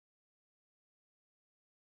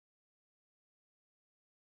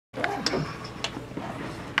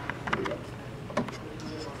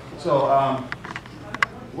So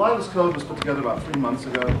a lot of this code was put together about 3 months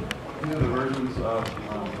ago. These are the versions of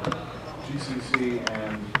GCC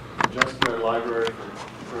and the JustSquare library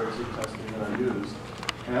for concurrency testing that I used.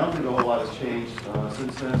 And I don't think a whole lot has changed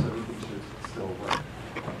since then, so everything should still work.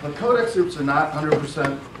 The code excerpts are not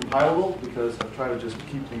 100% compilable because I've tried to just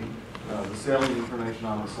keep the salient information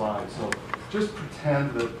on the slide. So just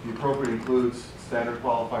pretend that the appropriate includes standard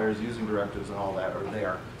qualifiers, using directives, and all that are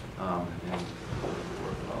there. And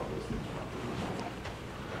work with all those things.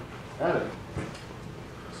 Edit.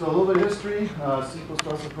 So a little bit of history. C++,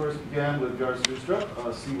 of course, began with Gar's Bootstrap,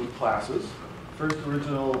 C with classes. First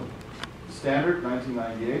original standard,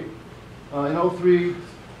 1998. In 03,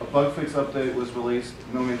 a bug fix update was released.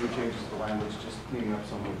 No major changes to the language, just cleaning up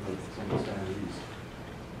some of the standards.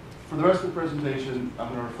 For the rest of the presentation,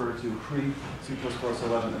 I'm going to refer to pre-C++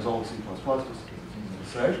 11 as old C++, just because it's easy to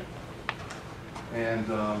say. And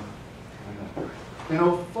in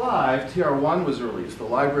 05, TR1 was released. The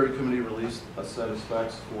library committee released a set of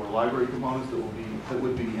specs for library components that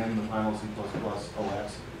would be in the final C++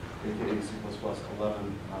 OS, aka C++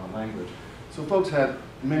 11 language. So folks had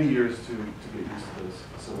many years to get used to this.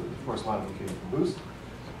 So of course, a lot of them came from Boost.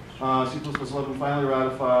 C++ 11 finally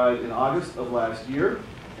ratified in August of last year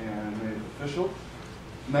and made it official.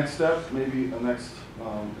 Next step, maybe a next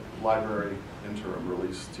library interim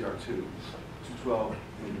release, TR2, 212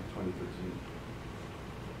 in 2013.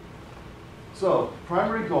 So,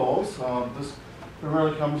 primary goals. This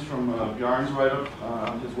primarily comes from Bjarne's write-up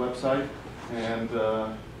on his website and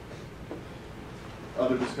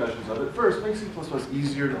other discussions of it. First, make C++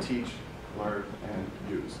 easier to teach, learn, and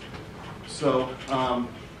use. So,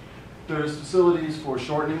 there's facilities for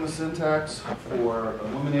shortening the syntax, for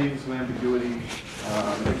eliminating some ambiguity,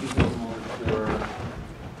 making things more clear.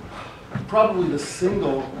 Probably the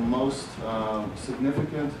single most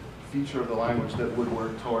significant feature of the language that would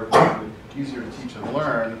work toward making it easier to teach and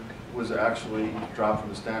learn was actually dropped from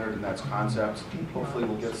the standard, and that's concepts. Hopefully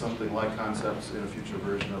we'll get something like concepts in a future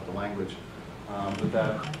version of the language. But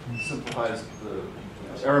that simplifies the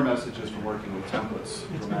error messages from working with templates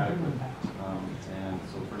dramatically. And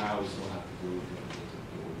so for now, we still have to deal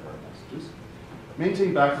with error messages.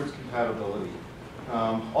 Maintain backwards compatibility.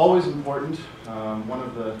 Always important. One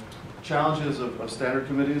of the challenges of standard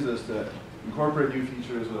committees is to incorporate new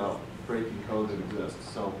features without breaking code that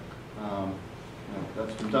exists. So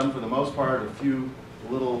that's been done for the most part. A few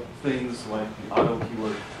little things like the auto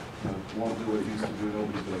keyword won't do what it used to do.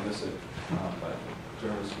 Nobody's going to miss it. But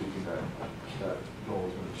generally speaking, that goal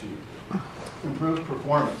has been achieved. Improved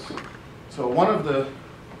performance. So one of the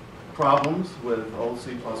problems with old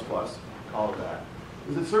C++, call it that,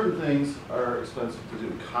 is that certain things are expensive to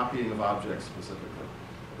do, copying of objects specifically.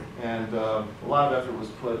 And a lot of effort was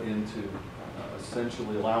put into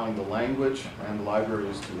essentially allowing the language and the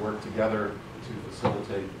libraries to work together to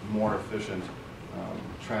facilitate more efficient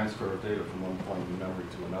transfer of data from one point in memory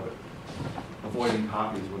to another, avoiding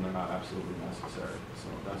copies when they're not absolutely necessary. So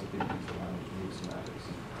that's a big piece of language move semantics.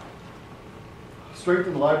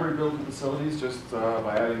 Strengthen the library building facilities just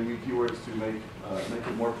by adding new keywords to make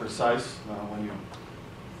it more precise when you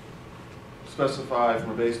specify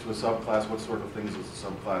from a base to a subclass what sort of things is the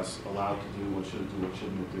subclass allowed to do, what should it do, what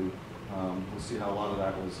shouldn't it do. We'll see how a lot of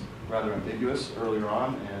that was rather ambiguous earlier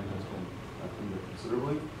on and has been cleaned up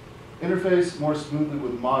considerably. Interface more smoothly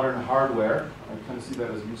with modern hardware. I kind of see that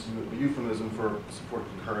as a euphemism for support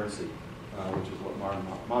concurrency, which is what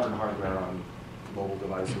modern hardware on mobile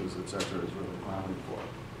devices, etc., is really clamoring for.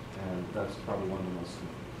 And that's probably one of the most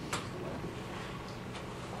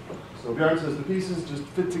So Bjarne says the pieces just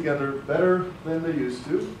fit together better than they used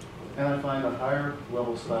to, and I find a higher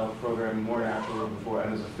level style of programming more natural than before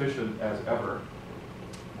and as efficient as ever.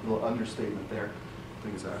 A little understatement there. I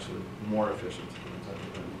think it's actually more efficient.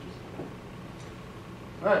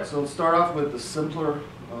 All right, so let's start off with the simpler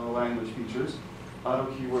language features. Auto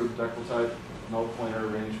keyword, decal type, null pointer,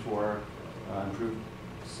 range for, improved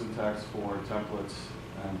syntax for templates,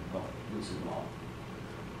 and you'll see them all.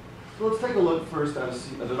 So let's take a look first at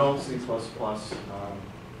an old C++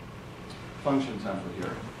 function template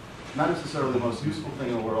here. Not necessarily the most useful thing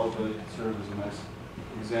in the world, but it serves as a nice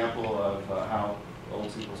example of how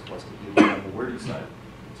old C++ could be on the wordy side.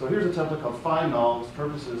 So here's a template called find null. Its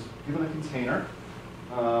purpose is, given a container,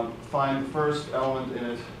 find the first element in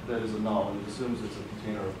it that is a null, and it assumes it's a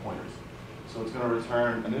container of pointers. So it's going to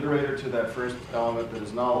return an iterator to that first element that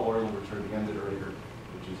is null, or it'll return the end iterator,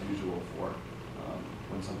 which is usual for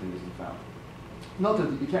when something isn't found. Note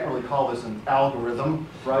that you can't really call this an algorithm,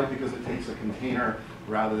 right, because it takes a container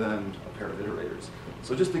rather than a pair of iterators.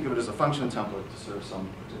 So just think of it as a function template to serve some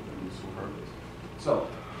particular useful purpose. So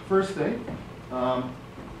first thing,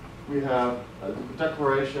 we have a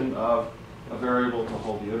declaration of a variable to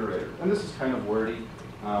hold the iterator. And this is kind of wordy.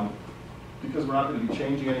 Because we're not going to be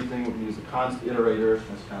changing anything, we can use a const iterator.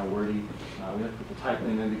 That's kind of wordy. We have to put the type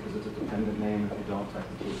name in because it's a dependent name. If you don't,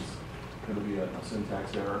 technically it's going to be a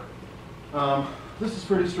syntax error. This is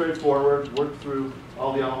pretty straightforward. Work through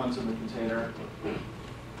all the elements in the container.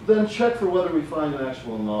 Then check for whether we find an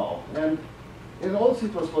actual null. And in old C++,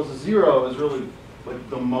 a 0 is really like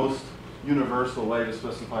the most universal way to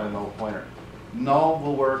specify a null pointer. Null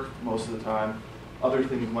will work most of the time. Other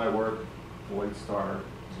things might work, void star,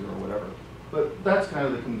 0, whatever. But that's kind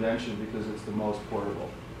of the convention because it's the most portable.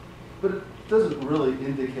 But it doesn't really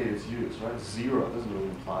indicate its use, right? 0 doesn't really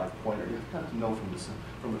imply pointer. You have to know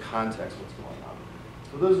from the context what's going on.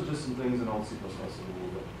 So those are just some things in old C++ that's a little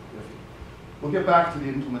bit iffy. We'll get back to the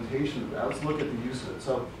implementation of that. Let's look at the use of it.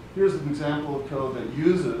 So here's an example of code that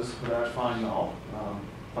uses the find null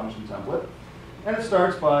function template. And it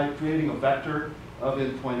starts by creating a vector of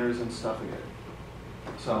int pointers and stuffing it.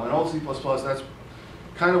 So in old C++, that's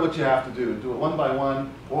kind of what you have to do. Do it one by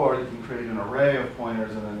one, or you can create an array of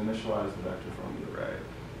pointers and then initialize the vector from the array.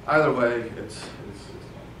 Either way, it's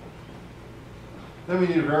Then we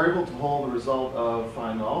need a variable to hold the result of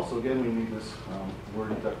find null. So again, we need this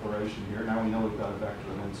wordy declaration here. Now we know we've got a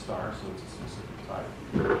vector of int star, so it's a specific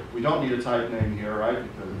type. We don't need a type name here, right,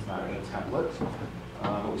 because it's not in a template.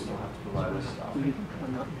 But we still have to provide this stuff.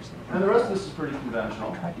 And the rest of this is pretty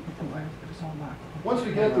conventional. Once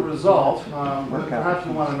we get the result, perhaps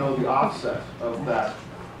we want to know the offset of that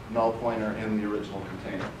null pointer in the original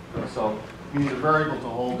container. So we need a variable to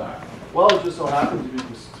hold that. Well, it just so happens if you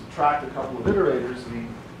can subtract a couple of iterators,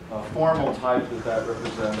 the formal type that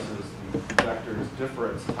represents is the vector's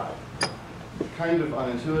difference type. Kind of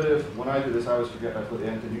unintuitive. When I do this, I always forget I put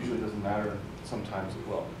int. It usually doesn't matter. Sometimes it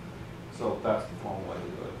will. So that's the formal way to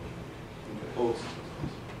do it. Okay.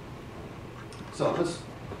 So let's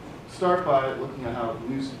start by looking at how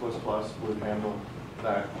new C++ would handle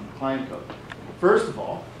that client code. First of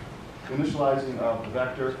all, initializing of the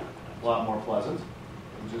vector, a lot more pleasant.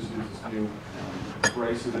 We just use this new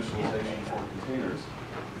brace initialization for containers.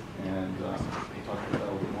 And we'll talk about that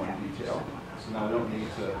a little more in detail. So now we don't need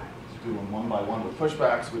to do them one by one with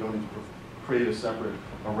pushbacks. We don't need to create a separate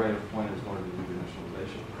array of pointers in order to do the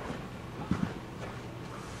initialization.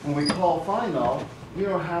 When we call find null, we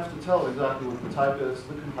don't have to tell exactly what the type is.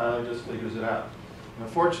 The compiler just figures it out. Now,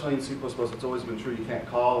 fortunately, in C++, it's always been true you can't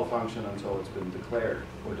call a function until it's been declared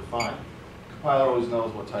or defined. The compiler always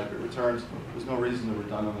knows what type it returns. There's no reason to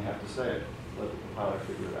redundantly have to say it. Let the compiler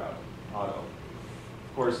figure it out. Auto.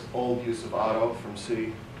 Of course, old use of auto from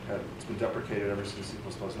C, it's been deprecated ever since C++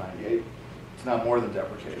 98. It's now more than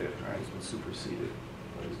deprecated, right? It's been superseded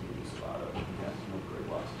by this new use of auto. Again, no great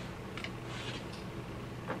loss.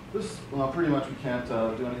 This, well, pretty much we can't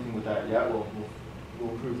do anything with that yet. We'll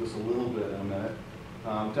prove this a little bit in a minute.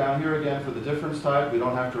 Down here again for the difference type, we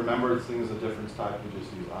don't have to remember this thing is a difference type. We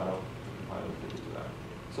just use auto to compile it to that.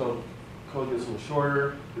 So code gets a little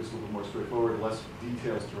shorter, gets a little more straightforward, less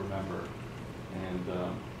details to remember, and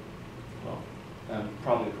and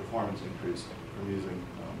probably a performance increase from using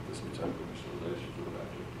this new type of initialization for the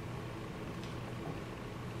vector.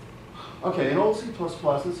 Okay, in old C++,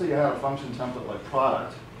 let's say you have a function template like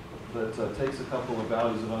product that takes a couple of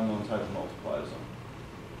values of unknown type and multiplies them.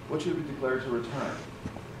 What should be declared to return?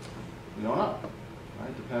 We don't know.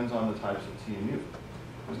 Right? Depends on the types of T and U.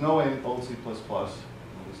 There's no way in old C++, at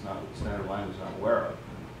least not with the standard language I'm aware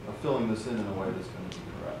of filling this in a way that's going to be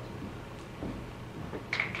correct.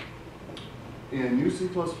 In new C++,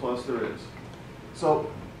 there is. So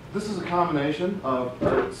this is a combination of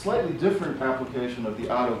a slightly different application of the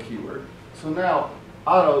auto keyword. So now,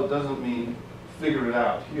 auto doesn't mean figure it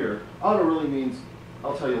out here. Auto really means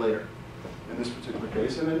I'll tell you later in this particular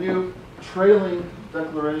case. And a new trailing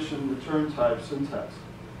declaration return type syntax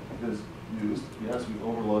is used. Yes, we've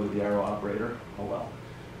overloaded the arrow operator. Oh well.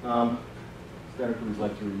 Standard coders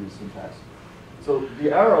like to reuse syntax. So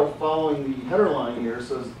the arrow following the header line here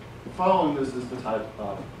says following this is the type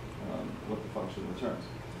of what the function returns.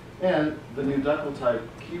 And the new decl type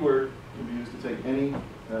keyword can be used to take any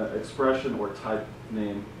expression or type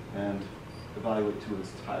name and evaluate to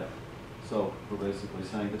its type. So we're basically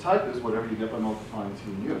saying the type is whatever you get by multiplying T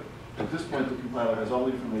and U. At this point, the compiler has all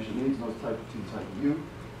the information it needs, knows the type of T and type of U,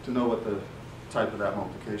 to know what the type of that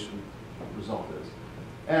multiplication result is.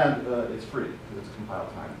 And it's free, because it's compile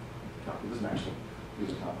time. It doesn't actually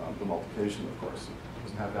use the multiplication, of course. It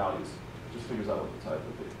doesn't have values. It just figures out what the type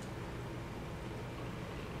would be.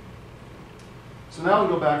 So now we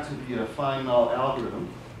go back to the find null algorithm,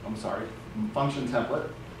 function template,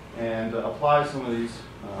 and apply some of these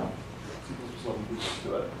C++ features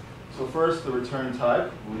to it. So first, the return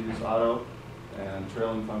type. We'll use auto and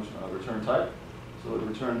trailing function of return type. So it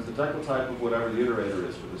returns the decal type of whatever the iterator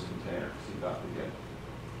is for this container, c.begin.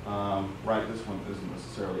 Right, this one isn't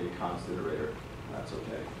necessarily a const iterator. That's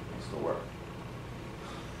okay, it'll still work.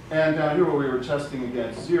 And down here where we were testing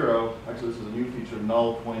against 0, actually this is a new feature,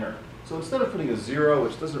 null pointer. So instead of putting a 0,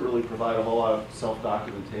 which doesn't really provide a whole lot of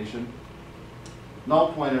self-documentation,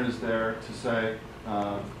 null pointer is there to say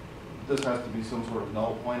this has to be some sort of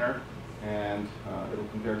null pointer, and it'll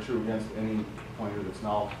compare true against any pointer that's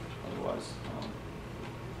null. Otherwise,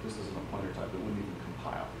 this isn't a pointer type, it wouldn't even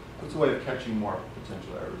compile. So it's a way of catching more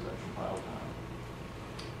potential errors at compile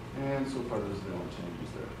time. And so far, those are the only changes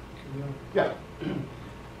there. Yeah?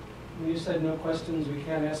 When you said no questions, we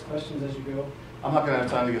can't ask questions as you go. I'm not going to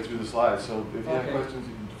have time to get through the slides, so if you have Okay. questions,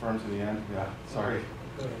 you can defer them to the end. Yeah, sorry.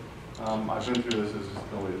 Go ahead. I've been through this, there's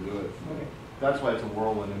just no way to do it. Okay. That's why it's a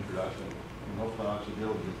whirlwind introduction. And hopefully I'll actually be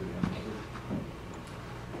able to get to the end.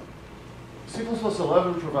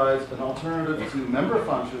 C++11 provides an alternative to member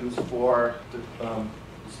functions for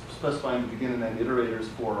specifying the begin and end iterators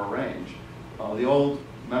for a range. The old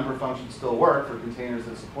member functions still work for containers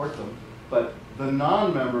that support them, but the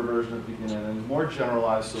non-member version of begin and end is more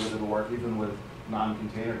generalized so that it'll work even with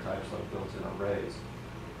non-container types like built-in arrays.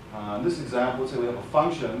 In this example, let's say we have a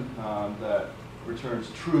function that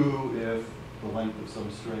returns true if the length of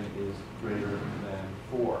some string is greater than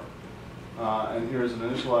 4. And here's an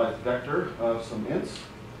initialized vector of some ints,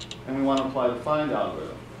 and we want to apply the find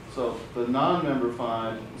algorithm. So the non-member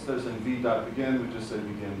find, instead of saying v.begin, we just say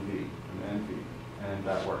begin v and end v, and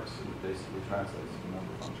that works. It basically translates to the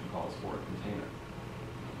member function calls for a container.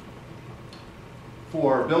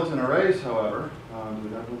 For built-in arrays, however, do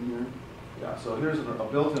we have one here? Yeah, so here's a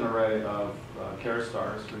built-in array of char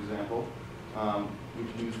stars, for example. We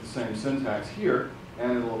can use the same syntax here,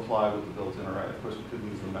 and it'll apply with the built-in array. Of course, we could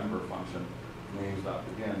use the member function,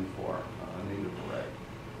 names.begin, for a native array.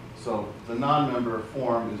 So the non-member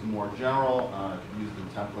form is more general. It can be used in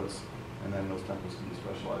templates, and then those templates can be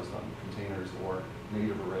specialized on containers or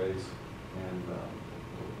native arrays, and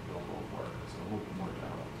they'll both work. So a little bit more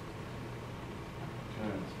general.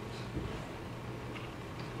 Okay.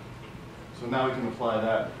 So now we can apply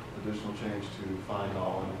that additional change to find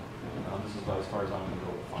all, and this is about as far as I'm going to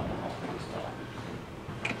go with find all for this stuff.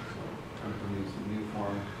 So we can use the new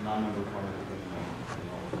form, non-member form, and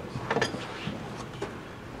all of this.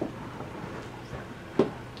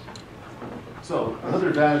 So another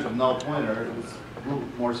advantage of null pointer is a little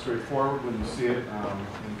more straightforward when you see it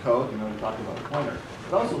in code. You know, we talked about a pointer.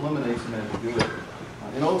 It also eliminates some ambiguity.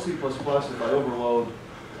 In old C++, if I overload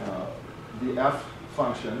the f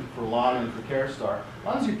function for log and for char star, as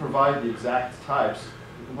long as you provide the exact types,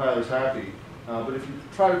 the compiler's happy. But if you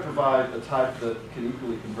try to provide a type that can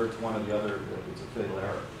equally convert to one or the other, it's a fatal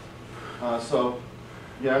error. So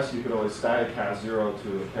yes, you could always static cast 0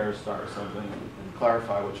 to a char star or something and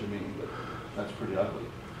clarify what you mean, but that's pretty ugly.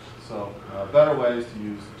 So better way is to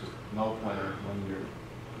use just null pointer when you're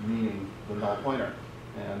meaning the null pointer.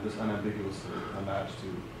 And this unambiguously match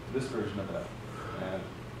to this version of f. And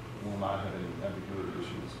will not have any ambiguity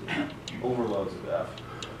issues with overloads of f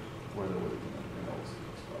where there would have been in old C++.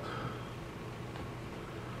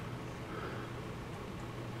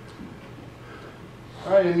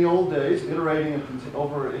 All right, in the old days, iterating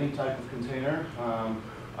over any type of container,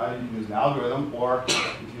 either you can use an algorithm, or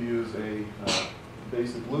if you use a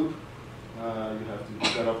basic loop, you have to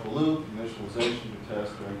set up the loop, initialization, to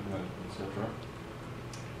test, or increment, etc.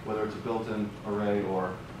 Whether it's a built-in array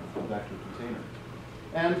or a vector container.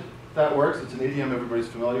 And that works. It's an idiom everybody's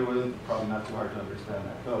familiar with. Probably not too hard to understand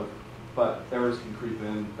that code. But errors can creep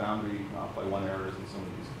in, boundary off by one errors in some of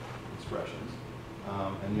these expressions.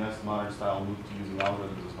 And yes, modern style moved to using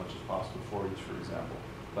algorithms as much as possible for each, for example.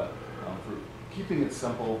 But for keeping it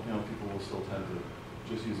simple, you know, people will still tend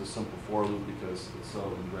to just use a simple for loop because it's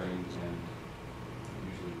so ingrained and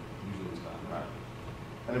usually is done right.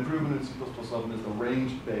 An improvement in C++11 is a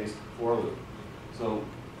range-based for loop. So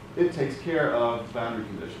it takes care of boundary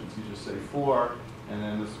conditions. You just say for, and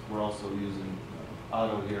then we're also using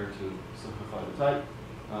auto here to simplify the type.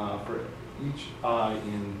 For each I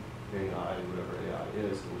in AI, whatever AI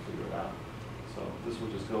is, we'll figure it out. So this will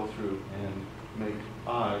just go through and make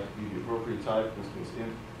I be the appropriate type, in this case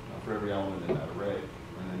int, for every element in that array,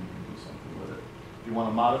 and then you can do something with it. If you want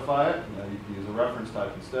to modify it, you can use a reference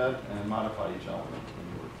type instead and modify each element when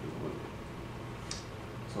you work through the loop.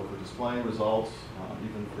 So for displaying results,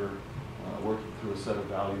 even for working through a set of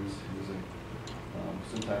values using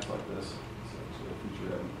syntax like this, it's actually a feature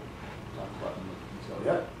I haven't talked about in detail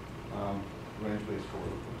yet. Range-based for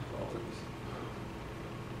loop works for all of these.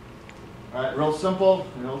 All All right, real simple.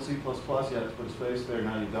 In old C++, you had to put a space there.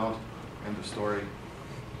 Now you don't. End of story.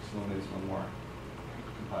 Just eliminates one more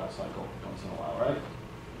compile cycle once in a while, right?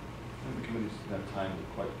 And the committee just didn't have time to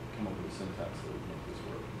quite come up with a syntax that would make this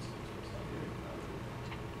work.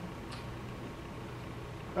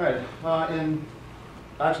 All right.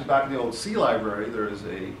 Actually, back in the old C library, there is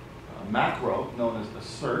a macro known as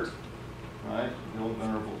assert. Right? The old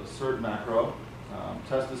venerable assert macro.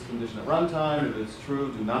 Test this condition at runtime. If it's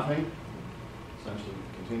true, do nothing. Essentially,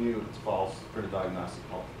 continue. If it's false, print a diagnostic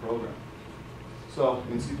fault to program. So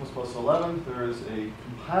in C++ 11, there is a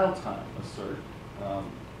compile time assert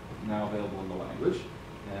now available in the language,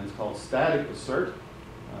 and it's called static assert.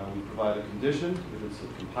 We provide a condition. If it's a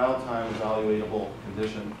compile time evaluatable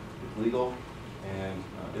condition, it's legal, and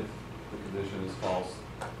if the condition is false,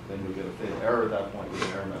 then you'll get a fatal error at that point with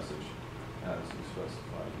an error message, as we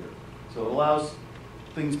specified here. So it allows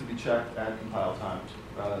things to be checked at compile times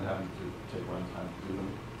rather than having to take runtime to do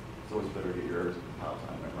them. It's always better to get your errors at compile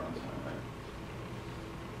time than runtime, right?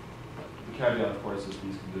 The caveat, of course, is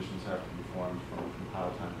these conditions have to be formed from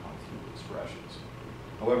compile time constant expressions.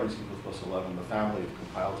 However, in C++ 11, the family of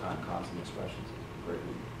compile time constant expressions is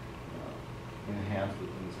greatly enhanced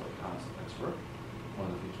with things like constant expert.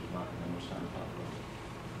 One of the features I'm not going to have much time to talk about.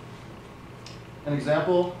 An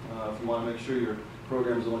example, if you want to make sure your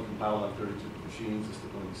program is only compiled on 32 machines, just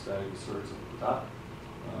stick one of these static asserts at the top.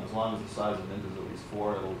 As long as the size of int is at least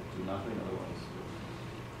 4, it'll do nothing. Otherwise,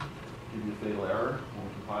 it'll give you a fatal error when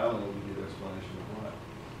we compile, and it'll give you the explanation of why.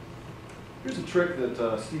 Here's a trick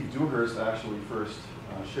that Steve Dewhurst actually first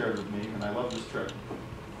shared with me, and I love this trick.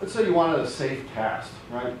 Let's say you wanted a safe cast,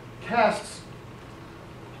 right? Casts,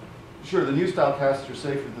 sure, the new style casts are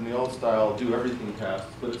safer than the old style, do everything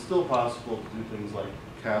casts, but it's still possible to do things like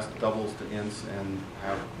cast doubles to ints and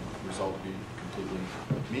have the result be completely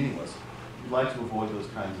meaningless. You'd like to avoid those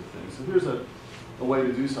kinds of things. So here's a way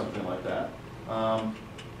to do something like that.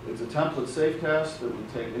 It's a template safe cast that would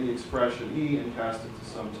take any expression E and cast it to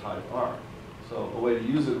some type R. So a way to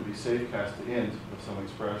use it would be safe cast to int of some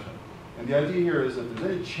expression. And the idea here is that if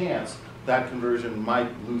there's any chance that conversion might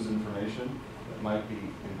lose information, that might be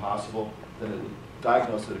impossible, then it would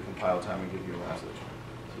diagnose it at compile time and give you a message.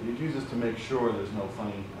 So you'd use this to make sure there's no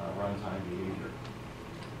funny runtime behavior.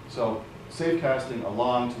 So safe casting a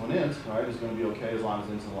long to an int, right, is going to be okay as long as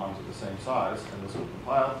ints and longs are the same size, and this will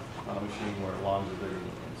compile on a machine where longs are bigger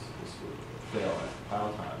than ints. This would fail at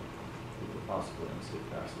compile time with the possible unsafe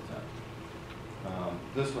cast attempt.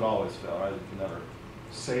 This would always fail, right? You can never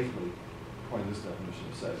safely, according to this definition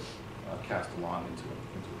of safe, cast a long into a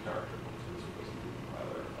character. So this one doesn't do compile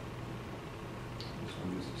error. This one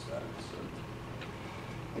uses static assert.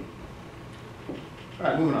 All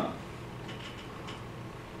right, moving on.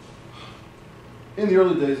 In the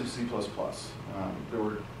early days of C++, there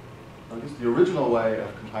were, I guess the original way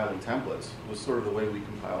of compiling templates was sort of the way we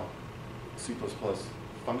compile C++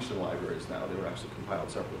 function libraries now. They were actually compiled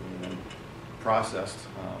separately and then processed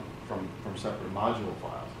from separate module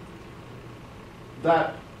files.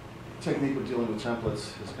 That technique of dealing with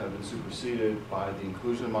templates has kind of been superseded by the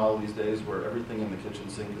inclusion model these days, where everything in the kitchen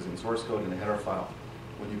sink is in source code in a header file.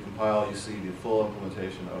 When you compile, you see the full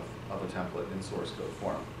implementation of a template in source code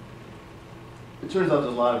form. It turns out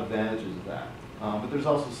there's a lot of advantages of that, but there's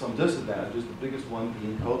also some disadvantages, the biggest one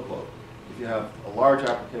being code flow. If you have a large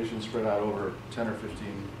application spread out over 10 or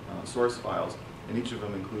 15 source files, and each of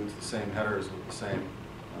them includes the same headers with the same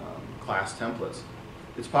class templates,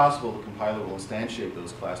 it's possible the compiler will instantiate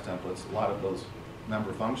those class templates, a lot of those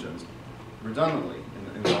member functions, redundantly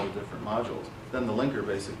in all the different modules. Then the linker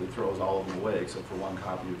basically throws all of them away except for one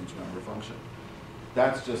copy of each member function.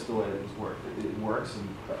 That's just the way it works. It works, and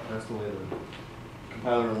that's the way the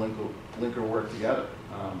compiler and linker work together.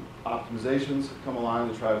 Optimizations come along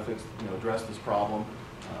to try to fix, address this problem.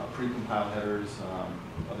 Pre-compiled headers,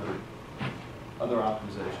 other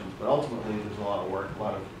optimizations, but ultimately there's a lot of work, a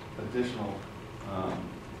lot of additional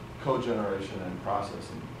code generation and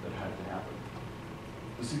processing that had to happen.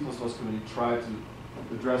 The C++ community tried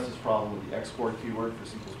to address this problem with the export keyword for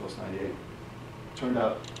C++ 98. Turned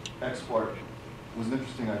out export was an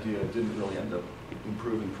interesting idea. It didn't really end up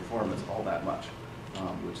improving performance all that much,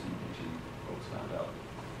 which the EPG folks found out.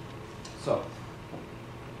 So,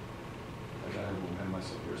 I got everyone ahead of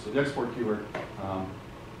myself here. So the export keyword,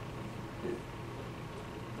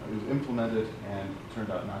 it was implemented and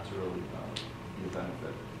turned out not to really be a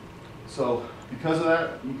benefit. So because of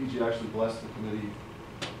that, EPG actually blessed the committee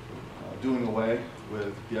doing away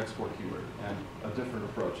with the export keyword, and a different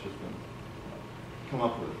approach has been come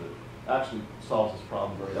up with that actually solves this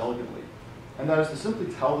problem very elegantly. And that is to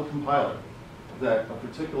simply tell the compiler that a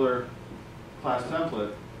particular class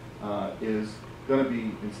template is going to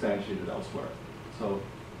be instantiated elsewhere. So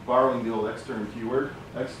borrowing the old extern keyword,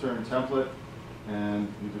 extern template,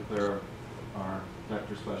 and we declare our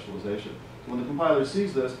vector specialization. So when the compiler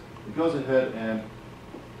sees this, it goes ahead and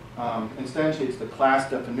instantiates the class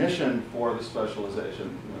definition for the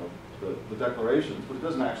specialization, the declarations, but it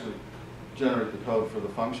doesn't actually generate the code for the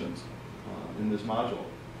functions in this module.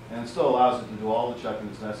 And it still allows it to do all the checking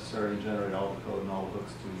that's necessary and generate all the code and all the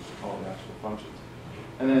hooks to call the actual functions.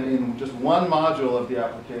 And then in just one module of the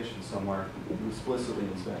application somewhere, you explicitly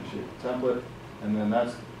instantiate the template, and then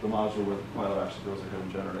that's the module where the compiler actually goes ahead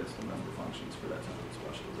and generates the member functions for that template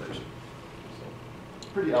specialization. So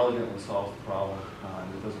pretty elegantly solves the problem,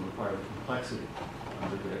 and it doesn't require the complexity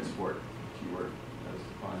of the export keyword as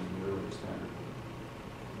defined in the earlier standard.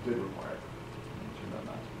 It did require it. It turned out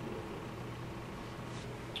not to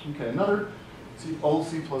be. Okay, another old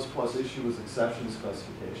C++ issue is exception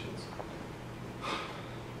specifications.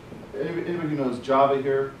 Anybody who knows Java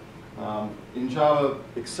here, in Java,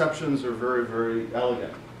 exceptions are very, very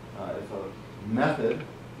elegant. If a method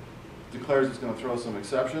declares it's going to throw some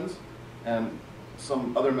exceptions, and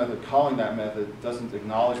some other method calling that method doesn't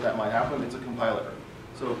acknowledge that might happen, it's a compiler.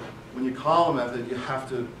 So when you call a method, you have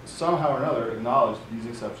to somehow or another acknowledge that these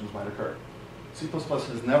exceptions might occur. C++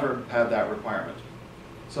 has never had that requirement.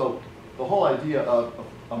 So the whole idea of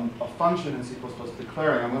a function in C++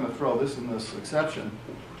 declaring, I'm going to throw this and this exception,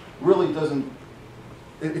 really doesn't,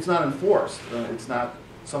 it's not enforced. It's not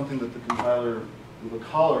something that the compiler, the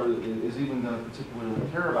caller, is even going to particularly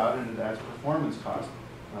care about, and it adds performance cost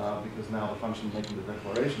because now the function making the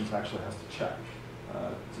declarations actually has to check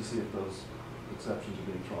to see if those exceptions are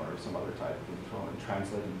being thrown or some other type being thrown and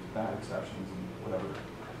translated into bad exceptions and whatever.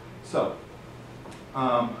 So,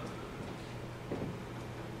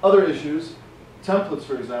 other issues, templates,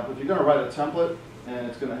 for example. If you're going to write a template and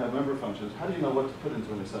it's going to have member functions, how do you know what to put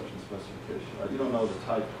into an exception specification? Right? You don't know the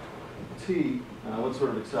type T, what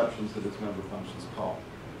sort of exceptions that its member functions call.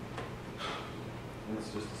 And it's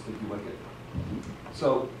just a sticky wicket.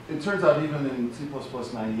 So it turns out even in C++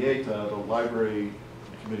 98, the library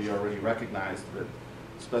committee already recognized that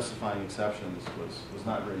specifying exceptions was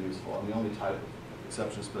not very useful. And the only type of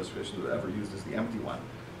exception specification that we ever used is the empty one.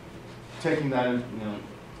 Taking that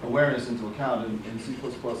awareness into account in C++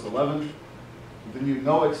 11, the new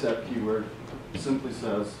no except keyword simply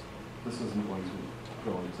says this isn't going to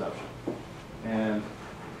throw an exception. And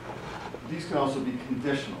these can also be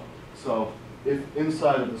conditional. So if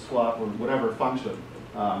inside of the swap or whatever function,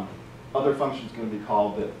 other functions can be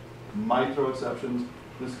called that might throw exceptions,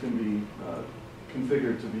 this can be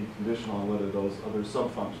configured to be conditional on whether those other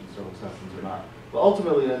sub-functions throw exceptions or not. But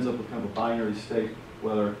ultimately it ends up with kind of a binary state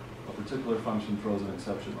whether a particular function throws an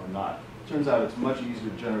exception or not. Turns out it's much easier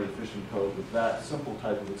to generate efficient code with that simple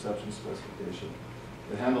type of exception specification.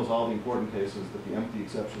 It handles all the important cases that the empty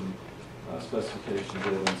exception specification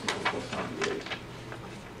did in C++ 98.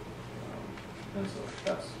 And so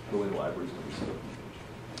that's the way the library is going to be set up in the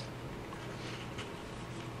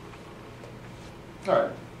future. All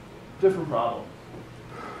right, different problem.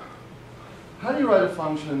 How do you write a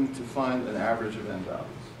function to find an average of n values?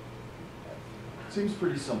 Seems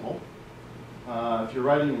pretty simple. If you're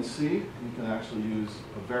writing in C, you can actually use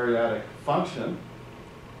a variadic function,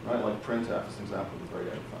 right, like printf is an example of a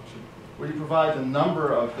variadic function, where you provide the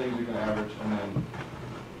number of things you can average and then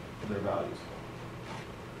their values.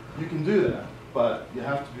 You can do that, but you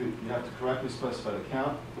have to correctly specify the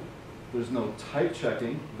count. There's no type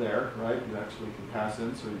checking there, right? You actually can pass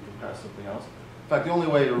in, so you can pass something else. In fact, the only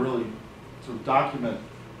way to really sort of document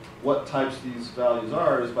what types these values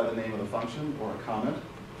are is by the name of the function or a comment.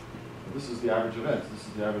 This is the average of n's. This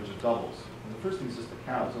is the average of doubles. And the first thing is just the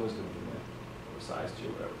count. It's always going to be or size t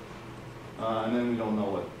or whatever. And then we don't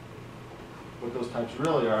know what those types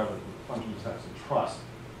really are, but the function just has to trust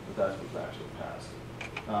that that's what's actually passed.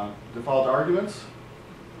 Default arguments,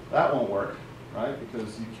 that won't work, right?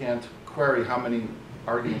 Because you can't query how many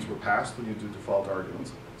arguments were passed when you do default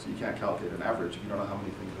arguments. So you can't calculate an average if you don't know how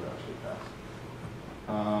many things were actually passed.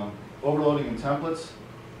 Overloading in templates,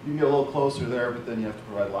 you can get a little closer there, but then you have to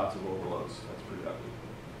provide lots of overloads. That's pretty ugly.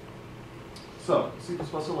 So C++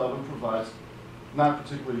 11 provides, not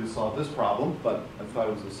particularly to solve this problem, but I thought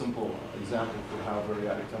it was a simple example for how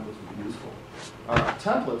variadic templates would be useful.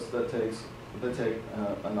 Templates that take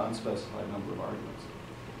an unspecified number of arguments.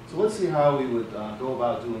 So let's see how we would go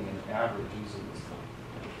about doing an average using this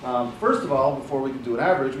thing. First of all, before we can do an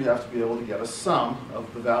average, we have to be able to get a sum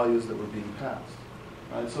of the values that were being passed.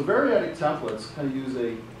 Right? So variadic templates kind of use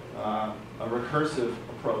a recursive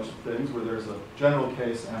approach to things where there's a general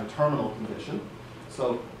case and a terminal condition.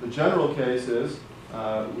 So the general case is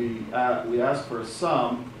we ask for a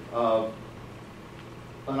sum of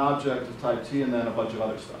an object of type T and then a bunch of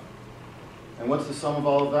other stuff. And what's the sum of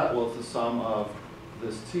all of that? Well, it's the sum of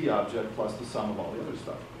this T object plus the sum of all the other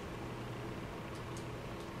stuff.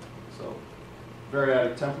 So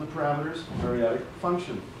variadic template parameters, variadic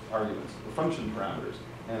function arguments, or function parameters,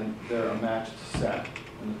 and they're a matched set.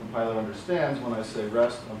 And the compiler understands when I say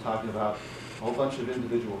rest, I'm talking about a whole bunch of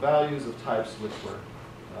individual values of types, which were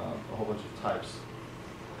a whole bunch of types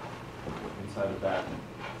inside of that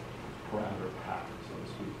parameter pack, so to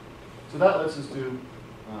speak. So that lets us do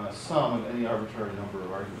sum of any arbitrary number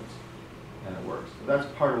of arguments, and it works. But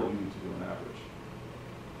that's part of what we need to do in average.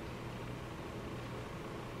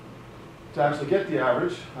 To actually get the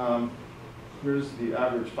average, here's the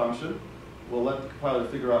average function. We'll let the compiler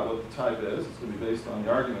figure out what the type is. It's going to be based on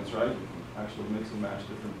the arguments, right? You can actually mix and match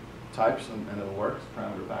different types, and it'll work.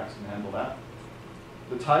 Parameter packs can handle that.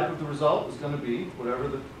 The type of the result is going to be whatever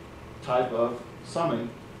the type of summing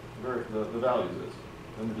the values is.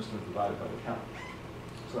 Then we're just going to divide it by the count.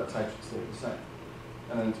 So that type should stay the same.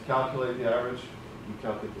 And then to calculate the average, you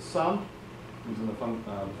calculate the sum using the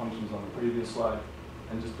functions on the previous slide,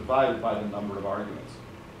 and just divide it by the number of arguments.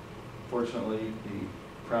 Fortunately, the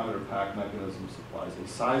parameter pack mechanism supplies a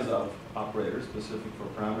size of operator specific for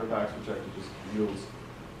parameter packs, which actually just yields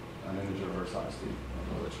an integer or size t,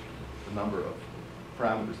 which the number of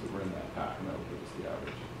parameters that were in that pack, and that will give us the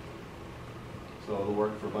average. So it'll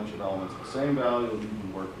work for a bunch of elements of the same value, it'll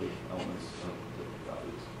even work with elements of different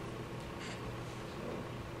values. So,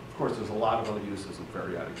 of course, there's a lot of other uses of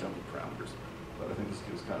variadic template parameters, but I think this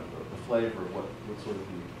gives kind of the flavor of what sort of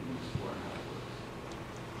you can use for and how it works.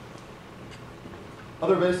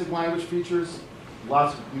 Other basic language features,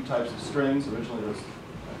 lots of new types of strings. Originally there was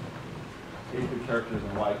 8-bit characters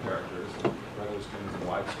and wide characters, regular strings and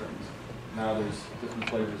wide strings. Now there's different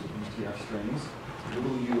flavors of UTF strings.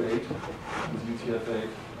 Little U8 is UTF-8,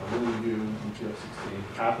 little U,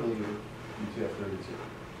 UTF-16, capital U, UTF-32.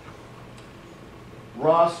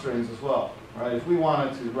 Raw strings as well, right? If we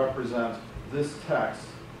wanted to represent this text,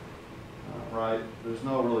 right, there's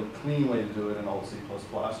no really clean way to do it in old C++.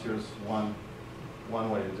 Here's one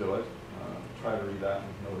way to do it. Try to read that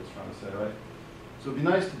and know what it's trying to say, right? So it'd be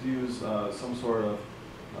nice to use some sort of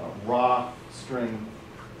raw string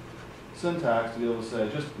syntax to be able to say,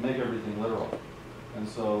 just make everything literal. And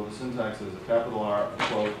so the syntax is a capital R, a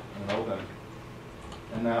quote, and an open.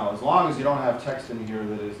 And now, as long as you don't have text in here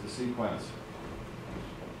that is the sequence,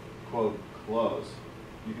 quote, close,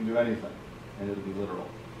 you can do anything, and it'll be literal.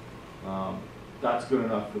 That's good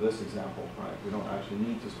enough for this example, right? We don't actually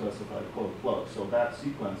need to specify quote, close. So that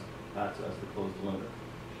sequence acts as the close delimiter.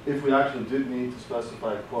 If we actually did need to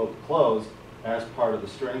specify quote, close as part of the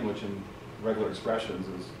string, which in regular expressions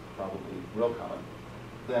is probably real common,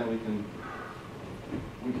 then we can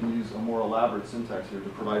use a more elaborate syntax here to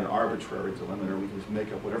provide an arbitrary delimiter. We can just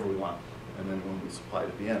make up whatever we want. And then when we supply it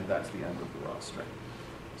at the end, that's the end of the raw string.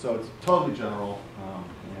 So it's totally general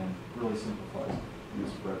and really simplifies the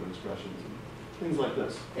use of regular expressions and things like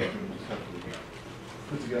this. You just have to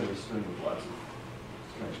put together a string with lots of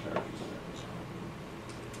strange characters in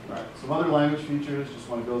it. All right, some other language features, just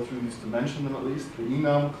want to go through these to mention them at least. The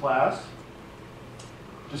enum class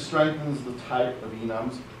just strengthens the type of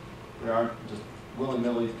enums. They aren't just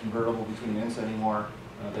willy-nilly convertible between ints anymore.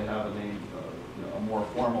 They have a name, a more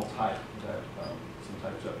formal type that some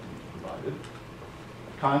type check can be provided.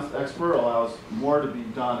 Const expr allows more to be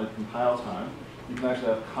done at compile time. You can actually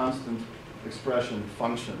have constant expression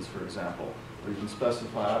functions, for example, where you can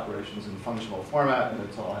specify operations in functional format, and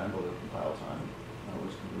it's all handled at compile time,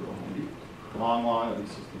 which can be real handy. Long, at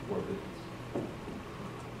least 64 bits.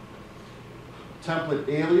 Template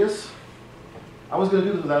alias. I was going to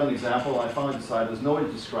do this without an example, and I finally decided there's no way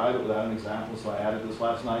to describe it without an example, so I added this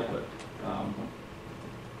last night, but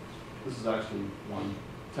this is actually one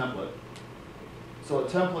template. So a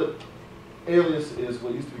template alias is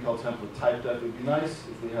what used to be called template type def. It would be nice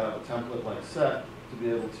if we have a template like set to be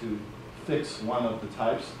able to fix one of the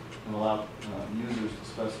types and allow users to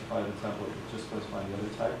specify the template with just specifying the other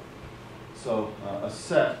type. So a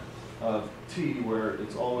set of T where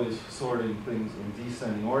it's always sorting things in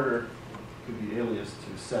descending order could be alias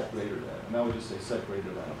to set greater than. And that would just say set greater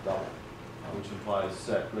than of double, which implies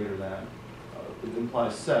set greater than, it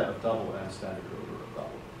implies set of double and standard order of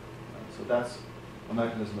double. So that's a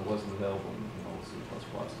mechanism that wasn't available in old C++.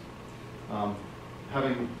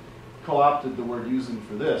 Having co-opted the word using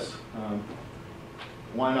for this,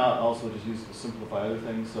 why not also just use it to simplify other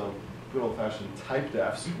things? So good old-fashioned type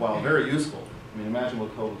defs, while very useful. I mean, imagine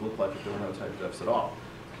what code would look like if there were no type defs at all.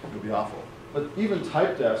 It would be awful. But even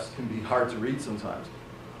type defs can be hard to read sometimes.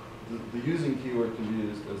 The using keyword can be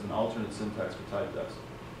used as an alternate syntax for type defs.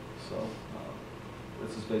 So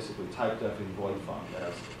this is basically type defining void func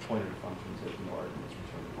as pointer to functions ignored and it's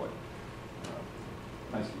returned void.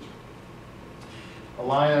 Nice feature.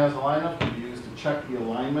 Align as alignf can be used to check the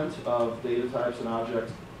alignment of data types and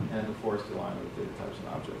objects and to force the alignment of data types and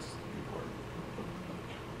objects to be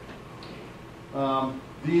important.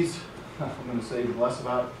 These, I'm going to say less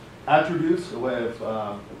about attributes, a way of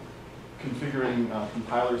configuring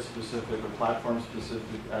compiler-specific or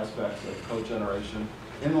platform-specific aspects of code generation.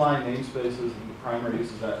 Inline namespaces, the primary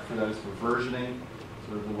use for that is for versioning,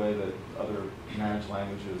 sort of the way that other managed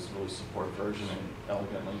languages really support versioning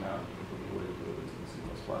elegantly now. The way to do it is in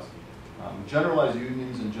C++. Generalized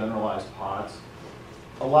unions and generalized pods.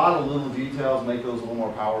 A lot of little details make those a little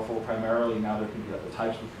more powerful. Primarily now there can be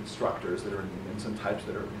types with constructors that are in unions and types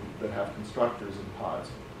that have constructors in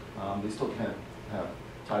pods. They still can't have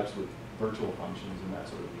types with virtual functions and that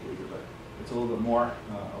sort of behavior, but it's a little bit more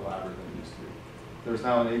elaborate than it used to be. There's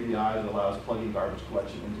now an API that allows plugging garbage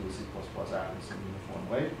collection into a C++ app in some uniform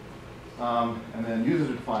way. And then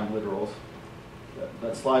user-defined literals.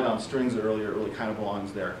 That slide on strings earlier really kind of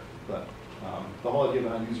belongs there. But the whole idea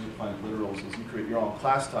behind user-defined literals is you create your own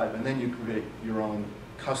class type, and then you create your own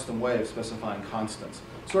custom way of specifying constants.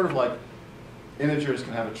 Sort of like integers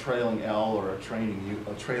can have a trailing L or a trailing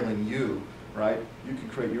U, right? You can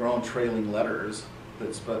create your own trailing letters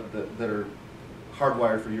that are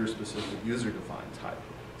hardwired for your specific user-defined type.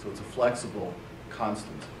 So it's a flexible,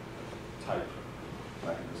 constant type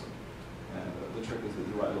mechanism. And the trick is that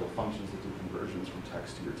you write little functions that do conversions from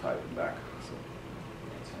text to your type and back. So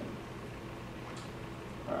that's handy.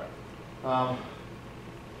 All right.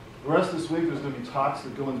 The rest of this week, there's going to be talks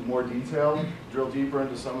that go into more detail, drill deeper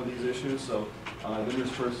into some of these issues. So then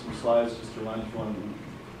there's first some slides just to remind you if you want to.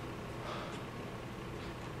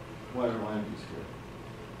 Why are lambdas here?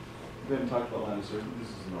 We haven't talked about lambdas, so this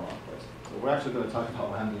is in the wrong place. So we're actually going to talk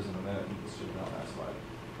about lambdas in a minute, and this should be on that slide.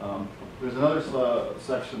 There's another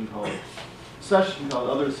session called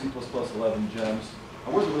Other C++ 11 Gems. I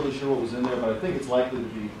wasn't really sure what was in there, but I think it's likely to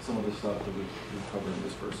be some of the stuff that we've covered in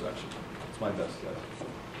this first section. It's my best guess.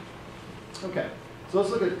 Okay, so let's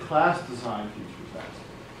look at class design features next.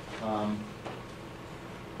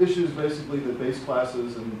 Issues basically that base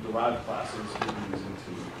classes and derived classes will be using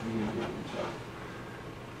to communicate with each other.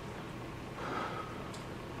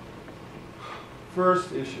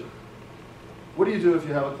 First issue. What do you do if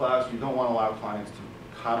you have a class where you don't want to allow clients to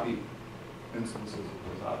copy instances of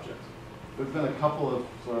those objects? There have been a couple of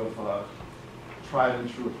sort of tried and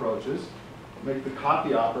true approaches. Make the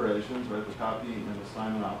copy operations, right, the copy and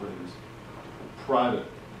assignment operators, private.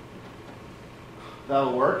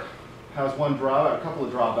 That'll work. Has a couple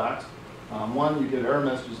of drawbacks. One, you get error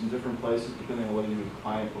messages in different places depending on whether you're the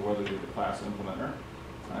client or whether you're the class implementer.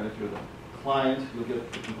 Right? If you're the client, you'll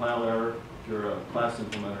get the compile error. If you're a class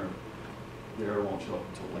implementer, the error won't show up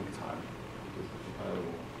until link time because the compiler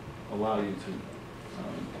will allow you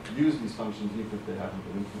to use these functions even if they haven't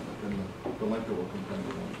been implemented. Then the linker will contend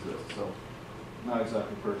they don't exist. So not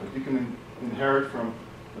exactly perfect. You can inherit from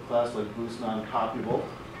a class like Boost non-copyable.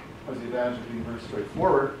 Has the advantage of being very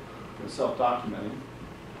straightforward and self-documenting.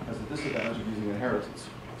 Has the disadvantage of using inheritance.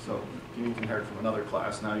 So if you need to inherit from another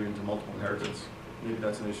class, now you're into multiple inheritance. Maybe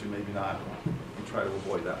that's an issue, maybe not. You try to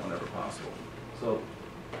avoid that whenever possible. So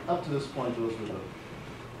up to this point, those were the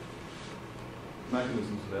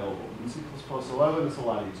mechanisms available. In C++ 11, it's a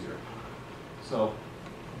lot easier. So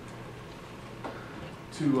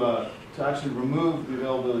to actually remove the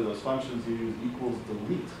availability of those functions, you use equals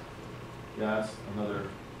delete. Yeah, that's another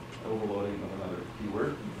overloading of another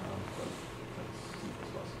keyword. But that's C++.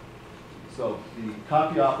 So the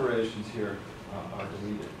copy operations here are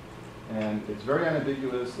deleted. And it's very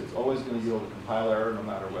unambiguous. It's always going to yield a compile error no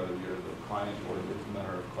matter whether you're the client or the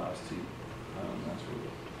implementer of class T. That's really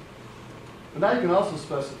good. But now you can also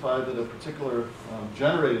specify that a particular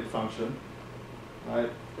generated function, right,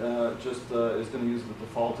 is going to use the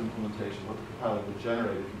default implementation, what the compiler would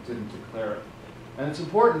generate if you didn't declare it. And it's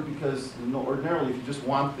important because ordinarily if you just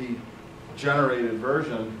want the generated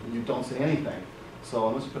version, you don't say anything. So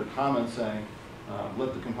unless you put a comment saying,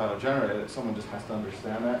 let the compiler generate it, someone just has to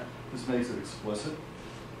understand that. This makes it explicit,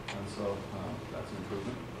 and so that's an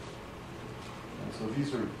improvement. And so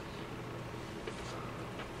these are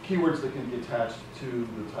keywords that can be attached to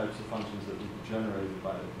the types of functions that will be generated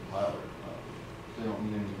by the compiler. They don't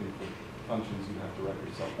mean anything for functions you have to write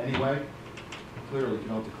yourself anyway. Clearly, if you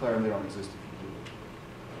don't declare them, they don't exist if you do them.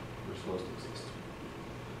 They're supposed to exist.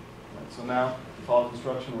 Right, so now, default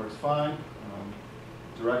construction works fine.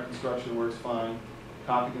 Direct construction works fine.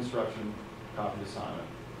 Copy construction, copy assignment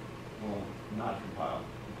will not compile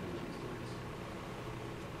because of these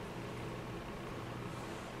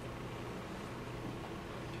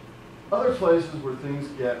other places where things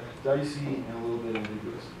get dicey and a little bit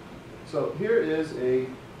ambiguous. So here is a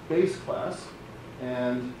base class,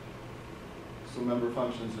 and some member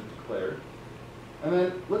functions are declared. And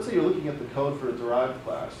then let's say you're looking at the code for a derived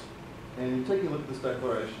class, and you're taking a look at this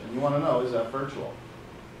declaration, and you want to know, is that virtual?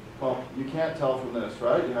 Well, you can't tell from this,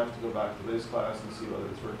 right? You have to go back to base class and see whether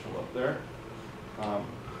it's virtual up there.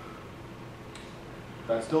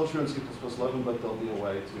 That's still true in C++ 11, but there'll be a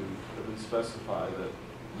way to at least specify that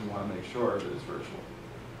you want to make sure that it's virtual.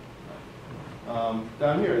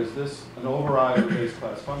 Down here, is this an override of a base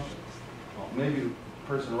class function? Well, maybe the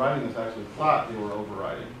person writing this actually thought they were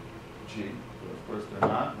overriding G, but of course they're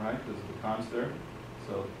not, right, because of the const there.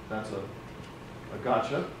 So that's a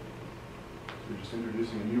gotcha. You're just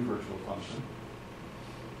introducing a new virtual function.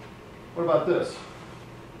 What about this?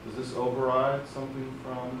 Does this override something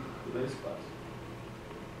from the base class?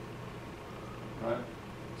 Right?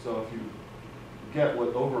 So if you get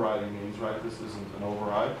what overriding means, right, this isn't an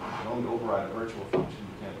override. You can only override a virtual function.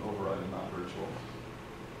 You can't override a non-virtual.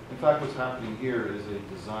 In fact, what's happening here is a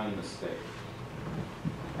design mistake.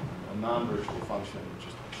 A non-virtual function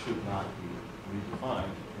just should not be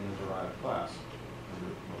redefined in a derived class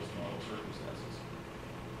under most normal circumstances.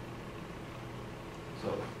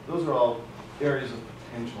 So those are all areas of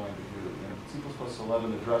potential ambiguity. And C++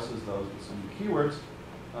 11 addresses those with some keywords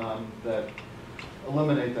that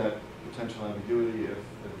eliminate that potential ambiguity if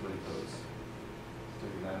everybody does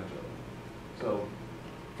take advantage of it. So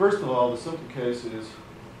first of all, the simple case is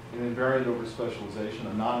an invariant over specialization,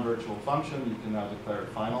 a non-virtual function. You can now declare it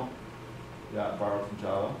final. Yeah, borrowed from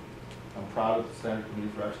Java. I'm proud of the standard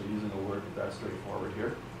committee for actually using a word that's straightforward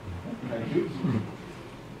here. Thank you.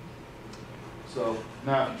 So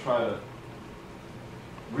now if you try to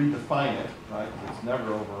redefine it, right, it's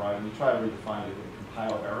never overriding. You try to redefine it in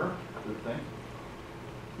compile error, good thing.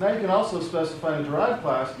 Now you can also specify in a derived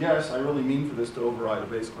class, yes, I really mean for this to override a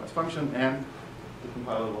base class function, and the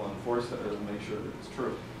compiler will enforce that and make sure that it's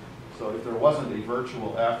true. So if there wasn't a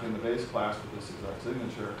virtual f in the base class with this exact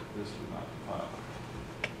signature, this would not compile.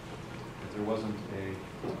 If there wasn't a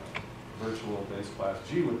virtual base class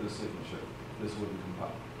G with this signature, this wouldn't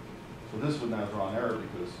compile. So this would now draw an error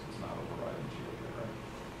because it's not overriding G over there, right?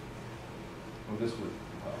 Well, this would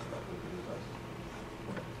compile correctly because it does.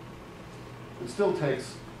 It still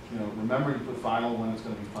takes, remembering to put final when it's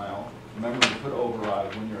going to be final, remembering to put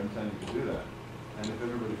override when you're intending to do that. And if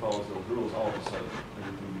everybody follows those rules, all of a sudden,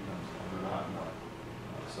 everything becomes a lot more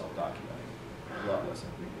self-documenting, a lot less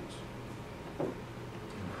ambiguous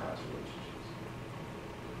in class relationships.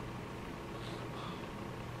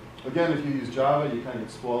 Again, if you use Java, you kind of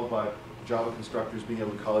get spoiled by Java constructors being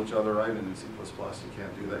able to call each other, right? And in C++, you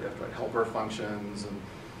can't do that. You have to write helper functions and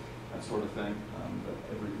that sort of thing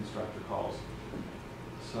that every constructor calls.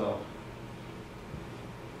 So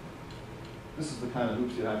this is the kind of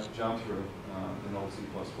hoops you have to jump through in old C++.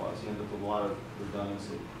 You end up with a lot of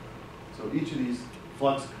redundancy. So each of these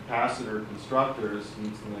flux capacitor constructors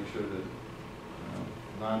needs to make sure that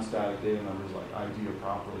non-static data numbers like ID are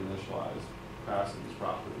properly initialized, capacity is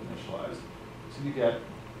properly initialized. So you get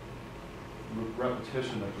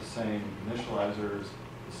repetition of the same initializers,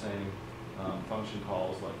 the same function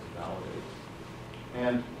calls like to validate.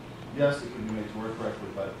 And yes, it can be made to work correctly,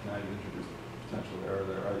 but now you introduce potential error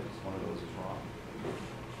there, right? Because one of those is wrong.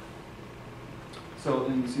 So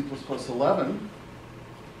in C++ 11,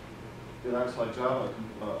 it acts like Java.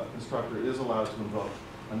 A constructor is allowed to invoke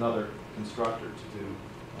another constructor to do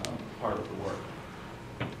part of the work.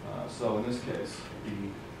 So in this case, the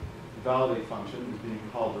validate function is being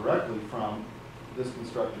called directly from this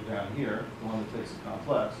constructor down here, the one that takes a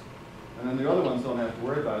complex. And then the other ones don't have to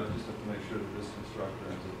worry about it, just have to make sure that this constructor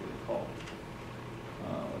ends up getting called.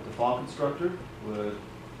 A default constructor would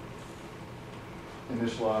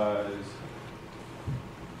initialize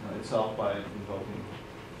itself by invoking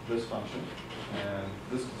this function, and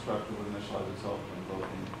this constructor would initialize itself by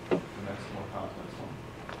invoking the next more complex one.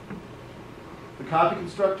 The copy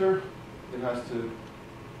constructor, it has to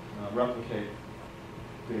replicate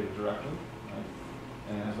data directly, right?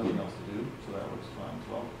 And it has nothing else to do, so that works fine as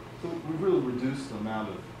well. So we've really reduced the amount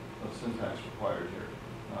of syntax required here.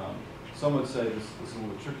 Some would say this is a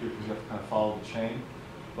little bit trickier because you have to kind of follow the chain,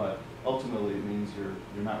 but ultimately it means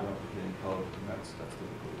you're not replicating code, and that's typically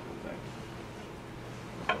a good thing.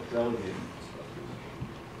 So delegating constructors.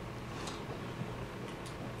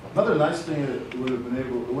 Another nice thing that it would have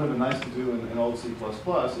been nice to do in old C++ is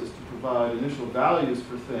to provide initial values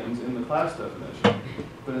for things in the class definition.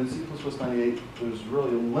 But in C++ 98, there's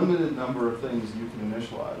really a limited number of things you can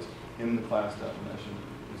initialize in the class definition.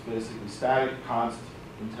 It's basically static, const,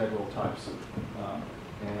 integral types.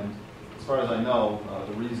 And as far as I know,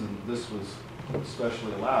 the reason this was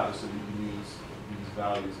especially allowed is so you can use these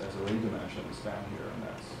values as array dimensions down here, and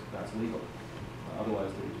that's legal.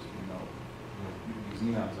 Otherwise, there would just be no, you could use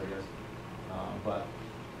enums, I guess.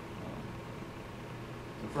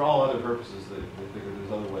 For all other purposes, they figured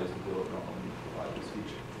there's other ways to do it. We don't really need to provide this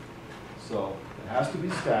feature. So it has to be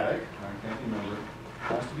static. I can't remember. It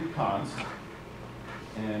has to be const,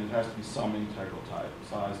 and it has to be some integral type,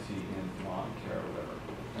 size t, int, non, char, whatever.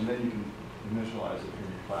 And then you can initialize it in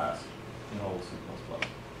your class in old C++.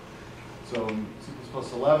 So in C++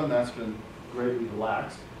 11, that's been greatly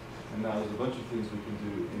relaxed, and now there's a bunch of things we can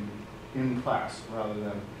do in class rather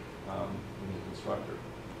than in the constructor.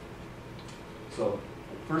 So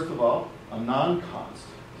first of all, a non-const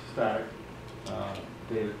static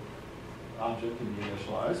data object can be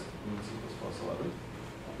initialized in C++ 11.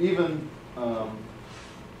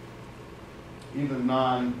 Even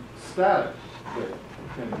non-static data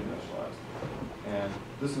can be initialized. And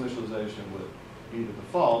this initialization would be the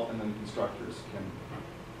default, and then constructors can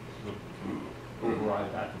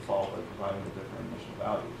override that default by providing a different initial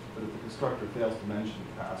value. But if the constructor fails to mention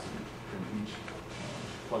capacity, then each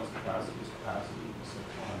flux capacity is capacity is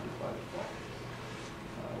 100 by default.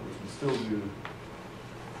 We can still do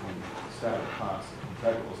static constant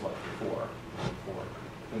integrals like before for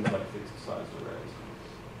things like fixed sized arrays.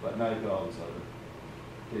 But now you've got all these other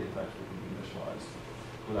data types that can be initialized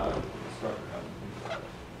without the constructor having to think about it.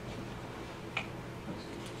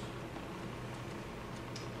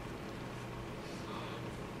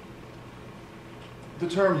 The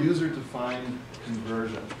term user-defined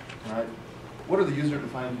conversion, right? What are the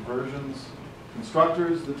user-defined conversions?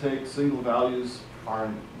 Constructors that take single values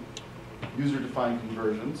are user-defined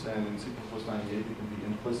conversions, and in C++ 98 they can be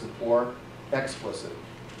implicit or explicit.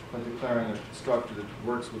 By declaring a constructor that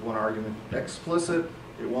works with one argument explicit,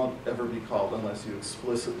 it won't ever be called unless you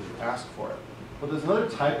explicitly ask for it. But there's another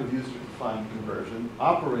type of user-defined conversion,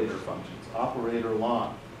 operator functions, operator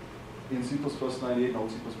long. In C++ 98 and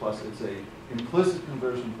old C++, it's a implicit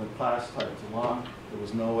conversion from the class type to long. There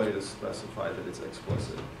was no way to specify that it's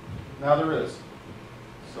explicit. Now there is.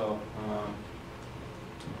 So,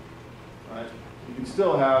 right, you can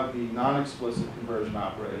still have the non-explicit conversion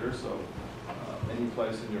operator. So, any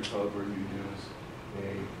place in your code where you use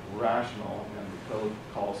a rational and the code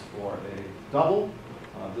calls for a double,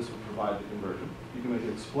 this would provide the conversion. You can make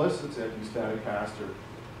it explicit, say if you static cast or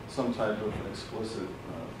some type of explicit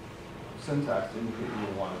syntax to indicate you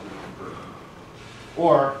will want to do a conversion.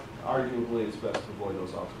 Or, arguably, it's best to avoid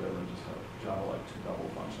those altogether and just have Java-like two double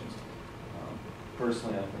functions.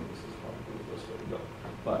 Personally, I think this is probably the best way to go.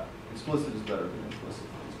 But explicit is better than implicit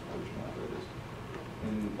for these conversion operators.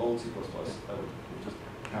 In old C++, I would just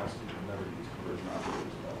ask you to never use conversion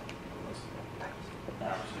operators at all, unless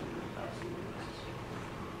absolutely necessary.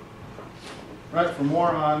 Right, for more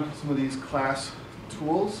on some of these class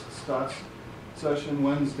tools, Scott's session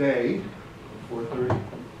Wednesday, 4:30.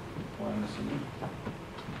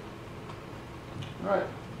 All right,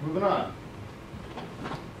 moving on.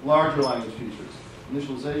 Larger language features,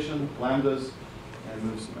 initialization, lambdas, and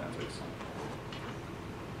move semantics.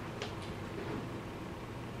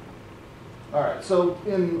 All right, so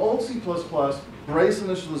in old C++, brace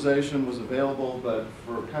initialization was available, but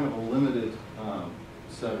for kind of a limited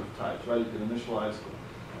set of types, right? You could initialize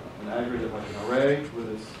an aggregate like an array with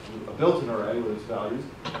a built-in array with its values.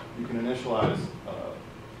 You can initialize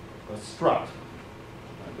a struct,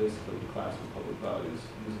 basically the class with public values,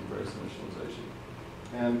 using brace initialization.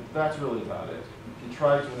 And that's really about it. If you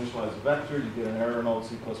try to initialize a vector, you get an error in old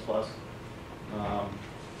C++. You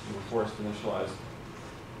were forced to initialize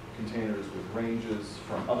containers with ranges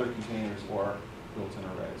from other containers or built-in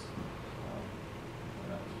arrays.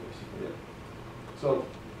 And that was basically it. So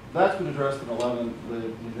that's been addressed in 11 with the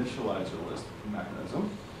initializer list mechanism.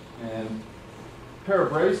 And pair of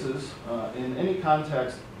braces, in any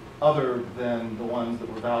context other than the ones that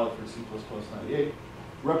were valid for C++ 98,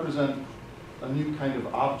 represent a new kind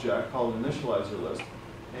of object called an initializer list.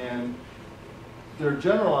 And they're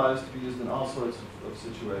generalized to be used in all sorts of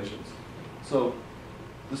situations. So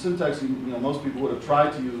the syntax most people would have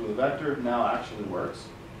tried to use with a vector now actually works.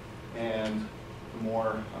 And the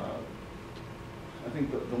more, I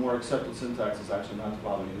think the more accepted syntax is actually not to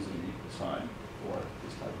bother using the equal sign for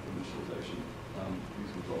this type of initialization.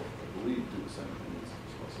 These will both, I believe, do the same thing as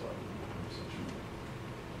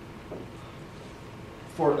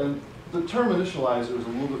and the term initializer is a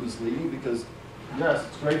little bit misleading because, yes,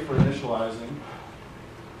 it's great for initializing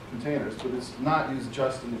containers, but it's not used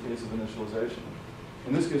just in the case of initialization.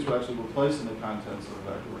 In this case, we're actually replacing the contents of a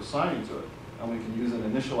vector. We're assigning to it, and we can use an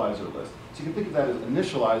initializer list. So you can think of that as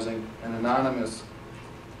initializing an anonymous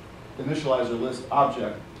initializer list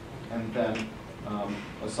object and then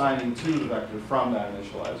assigning to the vector from that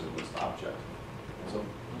initializer list object. So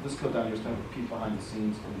this code down here is kind of a peek behind the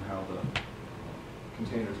scenes in how the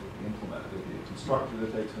containers would be implemented. There'd be a constructor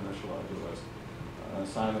that takes an initializer list, an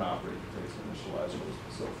assignment operator that takes an initializer list,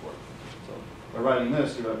 and so forth. So by writing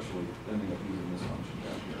this, you're actually ending up using this function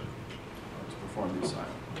down here to perform the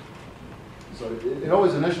assignment. So it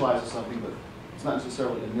always initializes something, but it's not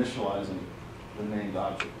necessarily initializing the named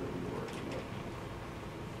object that we were working with.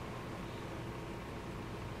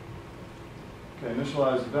 Okay,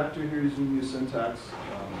 initialize the vector here using new syntax.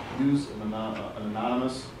 Use an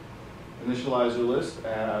anonymous initializer list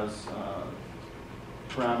as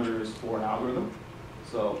parameters for an algorithm.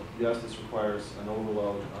 So yes, this requires an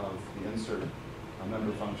overload of the insert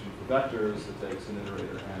member function for vectors that takes an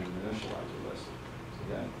iterator and an initializer list.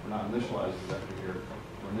 So again, we're not initializing the vector here,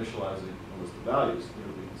 we're initializing a list of values that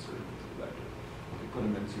will be inserted into the vector. If you put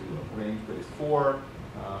them into a range base 4,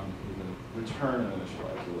 you can return an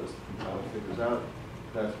initializer list. The compiler figures out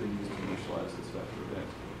that's being used to initialize this vector event.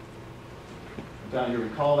 Down here, we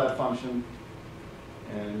call that function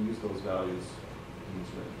and use those values in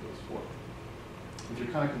this range base 4. If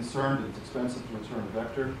you're kind of concerned that it's expensive to return a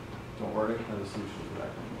vector, don't worry, I have a solution for that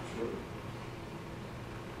coming up shortly.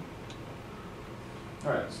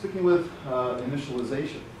 All right, sticking with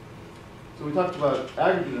initialization. So we talked about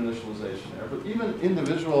aggregate initialization there, but even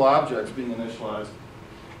individual objects being initialized,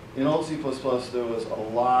 in old C++, there was a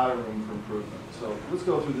lot of room for improvement. So let's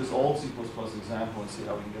go through this old C++ example and see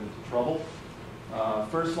how we can get into trouble.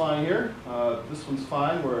 First line here, this one's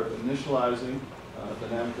fine. We're initializing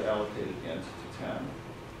dynamically allocated int to 10.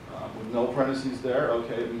 With no parentheses there,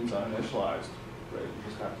 okay, it means uninitialized. Great, you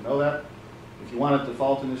just have to know that. If you want it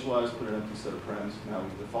default initialized, put an empty set of parens. Now we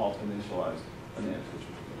default initialized an int, which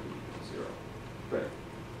would be 0. Great.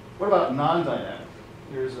 What about non-dynamic?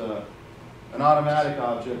 Here's an automatic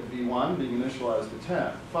object, v1, being initialized to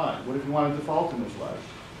 10. Fine. What if you want a default initialized?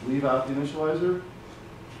 Leave out the initializer?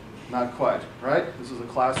 Not quite, right? This is a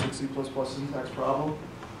classic C++ syntax problem.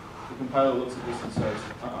 The compiler looks at this and says,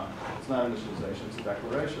 it's not initialization, it's a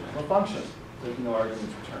declaration of a function, taking no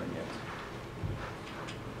arguments, returning it.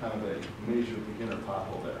 Kind of a major beginner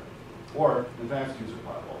pothole there. Or advanced user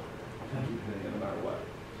pothole. Keep hitting it no matter what.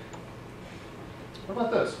 What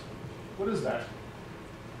about this? What is that?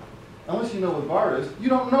 Unless you know what bar is, you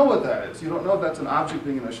don't know what that is. You don't know if that's an object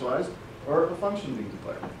being initialized or a function being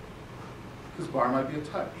declared. Because bar might be a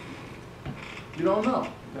type. You don't know.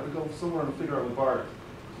 You've got to go somewhere to figure out what bar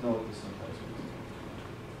is to know what this syntax means.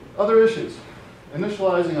 Other issues.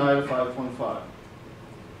 Initializing I to 5.5.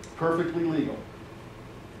 Perfectly legal.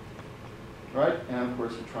 Right? And of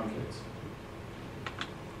course it truncates.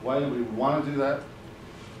 Why do we want to do that?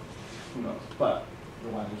 Who knows? But the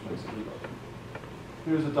language makes it legal.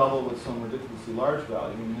 Here's a double with some ridiculously large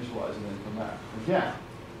value. We initialize it in from that. Again,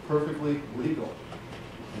 perfectly legal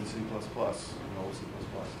in C++, in old C++.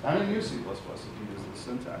 And in new C++ if you use this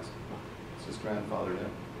syntax. It's just grandfathered in.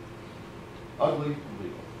 Ugly and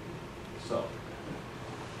legal. So,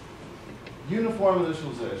 uniform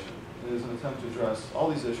initialization is an attempt to address all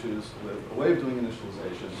these issues with a way of doing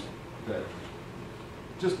initialization that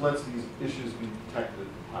just lets these issues be detected,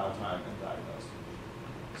 compile time, and diagnosed.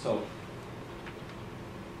 So,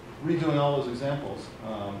 redoing all those examples,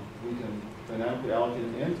 we can dynamically allocate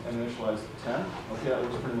an int and initialize to 10. Okay, that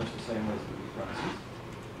works pretty much the same way as the parentheses.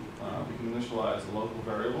 We can initialize the local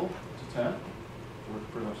variable to 10. Works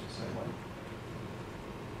pretty much the same way.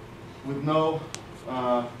 With no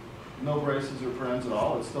braces or parens at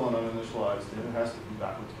all, it's still an uninitialized int. It has to be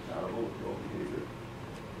backwards compatible with the old behavior.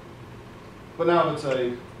 But now if it's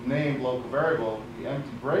a named local variable, the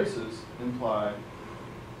empty braces imply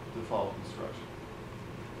default construction.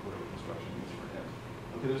 Whatever construction is for int.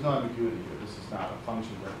 Okay, there's no ambiguity here. This is not a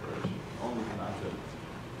function declaration, only an object.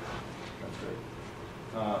 That's great.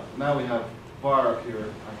 Now we have bar up here,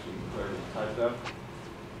 actually declared as type def.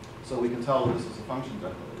 So we can tell that this is a function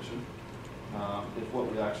declaration. If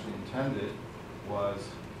what we actually intended was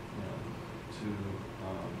to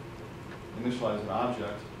initialize an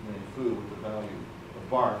object named foo with the value of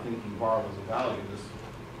bar, thinking bar was a value,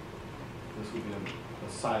 this would be a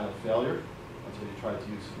silent failure until you try to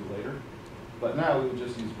use foo later. But now we would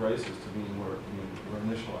just use braces to mean we're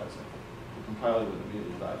initializing. The compiler would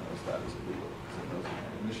immediately diagnose that as illegal because it knows we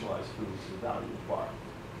can initialize foo to the value of bar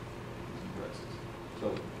using braces. So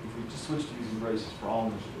if we just switch to using braces for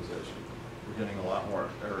all initialization, we're getting a lot more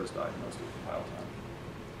errors diagnosed with compile time.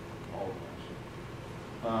 All of them,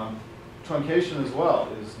 actually. Truncation as well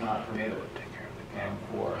is not permitted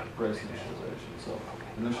for brace initialization. So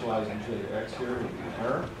initializing j to x here would be an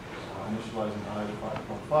error. initializing I to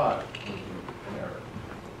 5.5 would be an error.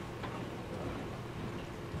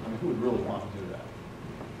 I mean, who would really want to do that?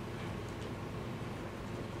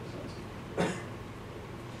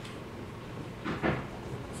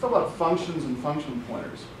 Let's talk about functions and function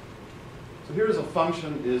pointers. So here's a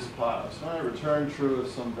function is pos. So I return true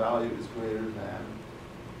if some value is greater than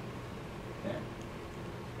n.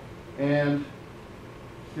 And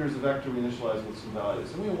here's a vector we initialize with some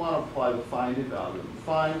values. And we want to apply the find if algorithm.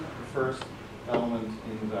 Find the first element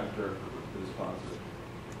in the vector that is positive.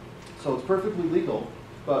 So it's perfectly legal,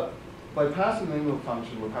 but by passing the name of a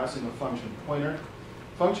function, we're passing a function pointer.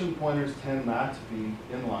 Function pointers tend not to be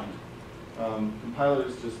inline.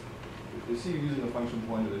 Compilers just, if they see you using a function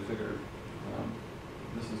pointer, they figure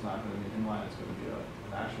this is not going to be inline, it's going to be an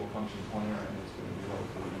actual function pointer, and it's going to be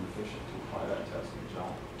relatively inefficient to apply that test in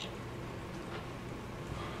Java.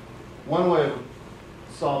 One way of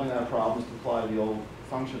solving that problem is to apply the old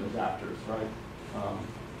function adapters, right?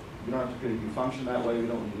 We don't have to create a new function that way. We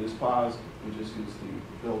don't need isPos. We just use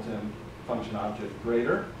the built-in function object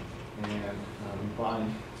greater, and we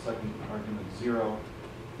bind second argument 0.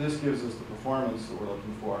 This gives us the performance that we're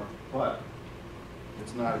looking for, but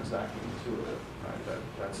it's not exactly intuitive, right?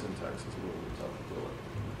 That syntax is a little bit tough to do it.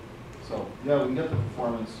 So yeah, we can get the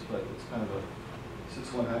performance, but it's kind of a 6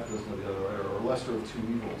 1/2 doesn't go the other way, or lesser of two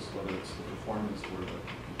evils, whether it's the performance or the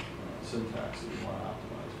syntax that we want to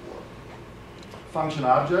optimize for. Function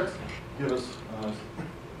objects give us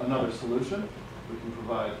another solution. We can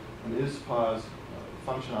provide an isPos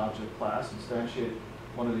function object class, instantiate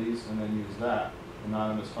one of these, and then use that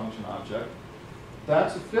anonymous function object.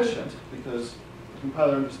 That's efficient because the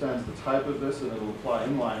compiler understands the type of this, and it will apply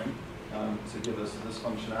inlining to give us this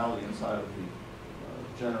functionality inside of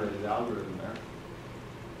the generated algorithm there.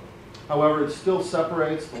 However, it still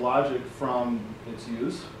separates the logic from its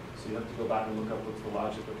use. So you have to go back and look up what's the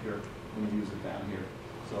logic up here when you use it down here.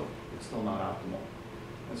 So it's still not optimal.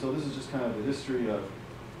 And so this is just kind of the history of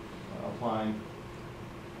applying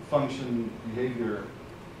function behavior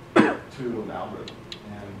to an algorithm.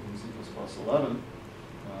 And in C++11,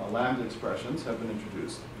 lambda expressions have been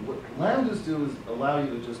introduced. What lambdas do is allow you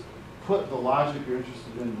to just put the logic you're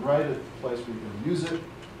interested in right at the place where you can use it.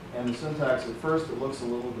 And the syntax, at first, it looks a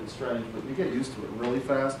little bit strange, but you get used to it really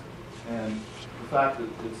fast. And the fact that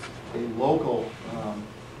it's a local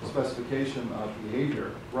specification of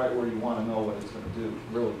behavior right where you want to know what it's going to do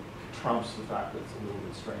really trumps the fact that it's a little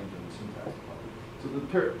bit strange in the syntax. So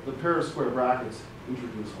the pair of square brackets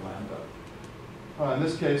introduce lambda. In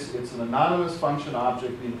this case, it's an anonymous function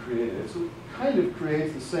object being created. So it kind of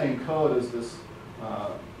creates the same code as this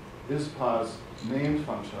isPos named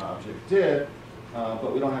function object did,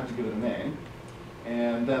 but we don't have to give it a name.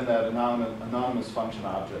 And then that anonymous function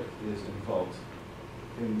object is invoked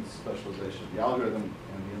in specialization of the algorithm,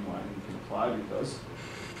 and the inlining can apply because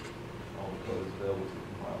all the code is available to the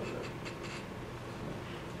compiler there.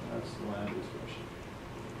 That's the lambda expression.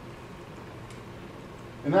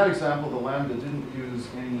 In that example, the lambda didn't use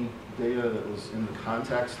any data that was in the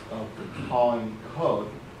context of the calling code,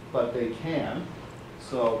 but they can.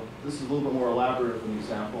 So this is a little bit more elaborate of an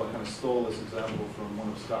example. I kind of stole this example from one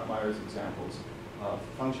of Scott Meyer's examples of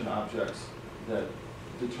function objects that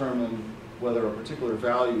determine whether a particular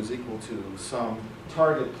value is equal to some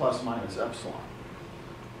target plus minus epsilon.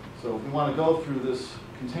 So if we want to go through this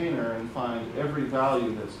container and find every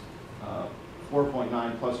value that's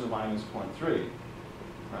 4.9 plus or minus 0.3,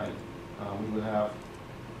 right? We would have,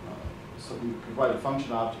 so we could write a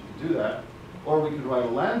function object to do that, or we could write a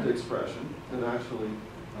lambda expression that actually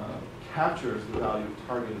captures the value of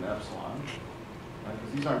target and epsilon, right?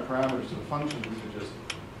 Because these aren't parameters to the function, these are just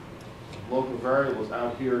local variables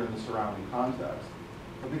out here in the surrounding context.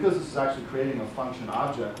 But because this is actually creating a function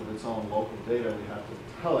object with its own local data, we have to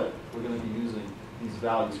tell it we're going to be using these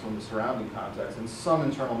values from the surrounding context, and some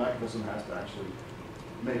internal mechanism has to actually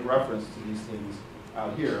make reference to these things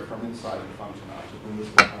out here from inside the function object, and this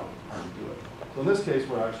is how we do it. So in this case,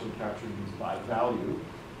 we're actually capturing these by value,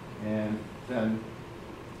 and then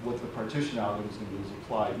what the partition algorithm is going to do is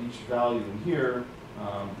apply each value in here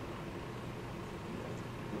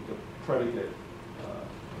with the predicate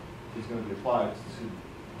is going to be applied to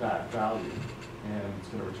that value, and it's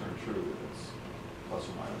going to return true if it's plus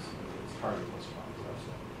or minus, if it's target plus or minus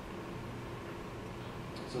epsilon.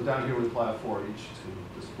 So down here we apply a for each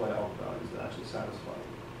to display all the values that actually satisfy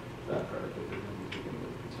that predicate that we're going to be beginning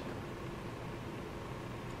with the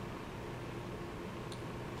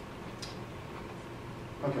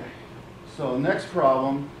container. Okay, so next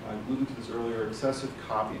problem, I alluded to this earlier, excessive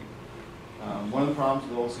copying. One of the problems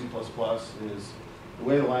with old C++ is the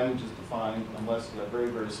way the language is defined, unless you have very,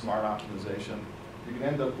 very smart optimization, you can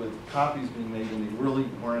end up with copies being made when they really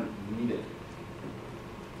weren't needed.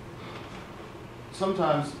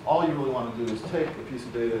 Sometimes all you really want to do is take a piece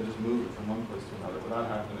of data and just move it from one place to another without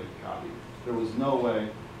having to make a copy. There was no way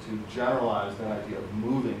to generalize that idea of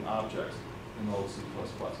moving objects in old C++.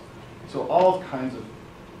 So all kinds of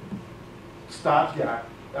stopgap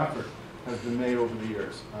effort has been made over the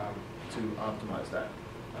years to optimize that.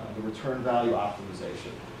 The return value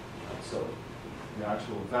optimization. So the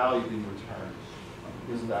actual value being returned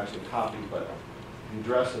isn't actually copied, but the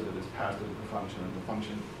address of it is passed into the function, and the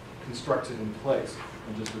function constructs it in place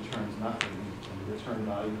and just returns nothing, and the return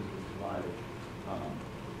value has been divided.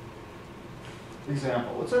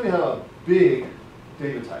 Example, let's say we have a big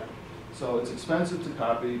data type. So it's expensive to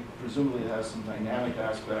copy, presumably it has some dynamic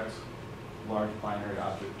aspects, large binary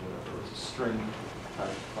object, whatever, it's a string type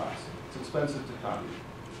class. It's expensive to copy.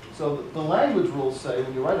 So the language rules say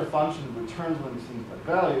when you write a function that returns one of these things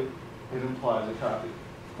by value, it implies a copy.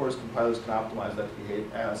 Of course, compilers can optimize that to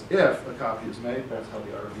behave as if a copy is made. That's how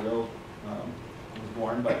the RVO was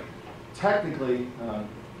born. But technically,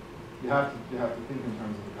 you have to think in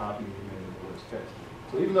terms of the copy being made in the worst case.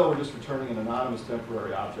 So even though we're just returning an anonymous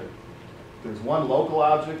temporary object, there's one local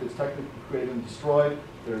object that's technically created and destroyed.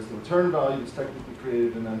 There's the return value that's technically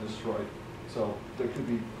created and then destroyed. So there could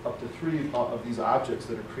be up to 3 of these objects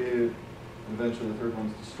that are created, and eventually the third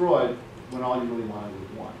one's destroyed, when all you really wanted was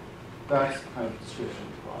one. That's kind of the description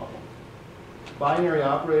of the problem. Binary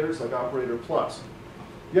operators, like operator plus.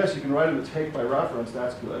 Yes, you can write them to take by reference,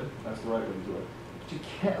 that's good. That's the right way to do it. But you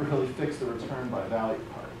can't really fix the return by value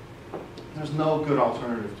part. There's no good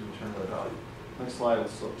alternative to return by value. Next slide will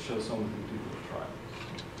show some of the people have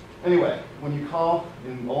tried. Anyway, when you call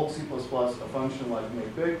in old C++ a function like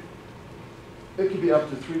makeBig, it could be up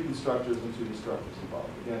to 3 constructors and 2 destructors involved.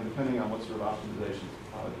 Again, depending on what sort of optimization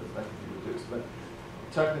that can be reduced. But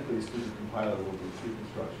technically, speaking, the compiler will do 3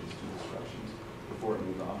 constructions, 2 destructions before it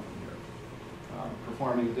moves on from here.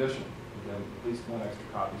 Performing addition. Again, at least 1 extra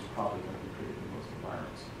copy is probably going to be created in most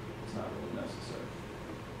environments. It's not really necessary.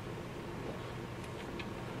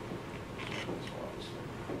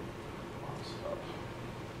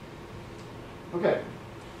 Okay.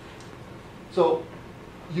 So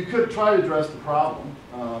you could try to address the problem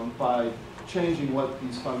by changing what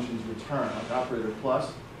these functions return. Like operator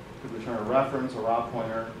plus could return a reference or raw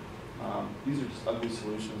pointer. These are just ugly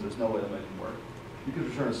solutions. There's no way to make them work. You could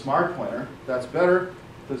return a smart pointer. That's better.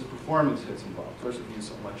 There's performance hits involved, especially if you use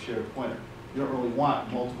something like shared pointer. You don't really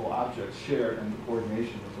want multiple objects shared and the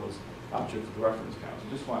coordination of those objects with reference counts.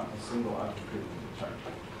 You just want a single object created in return.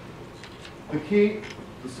 The key,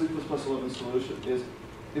 the C++ 11 solution is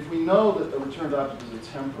if we know that a returned object is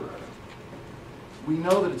a temporary, we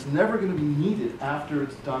know that it's never going to be needed after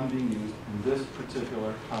it's done being used in this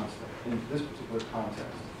particular context.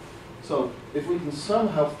 So if we can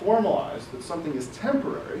somehow formalize that something is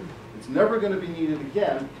temporary, it's never going to be needed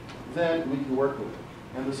again, then we can work with it.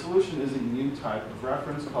 And the solution is a new type of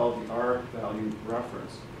reference called the rvalue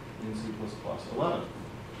reference in C++ 11.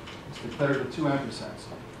 It's declared with 2 ampersands.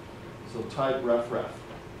 So type ref.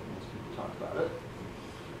 Most people talk about it.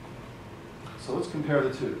 So let's compare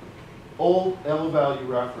the two. Old L-value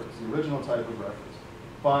reference, the original type of reference,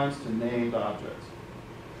 binds to named objects.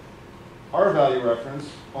 R-value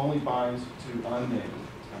reference only binds to unnamed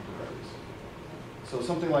temporaries. So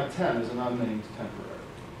something like 10 is an unnamed temporary.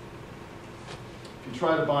 If you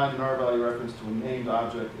try to bind an R-value reference to a named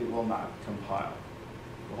object, it will not compile.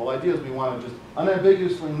 The whole idea is we want to just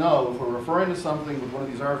unambiguously know if we're referring to something with one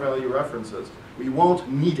of these R-value references, we won't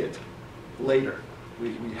need it later.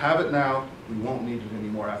 We have it now, we won't need it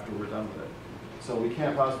anymore after we're done with it. So we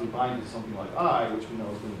can't possibly bind it to something like I, which we know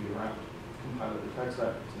is going to be around. The compiler detects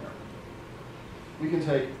that, it's an error. We can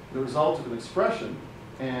take the result of an expression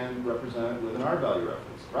and represent it with an R-value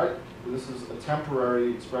reference, right? This is a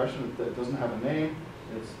temporary expression that doesn't have a name.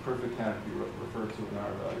 It's perfect can be referred to an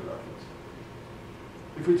R-value reference.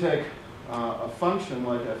 If we take a function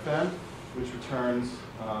like fn, which returns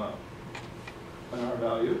an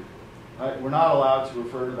R-value, right, we're not allowed to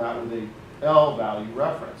refer to that with a L-value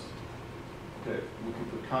reference. Okay, we can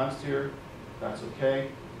put const here. That's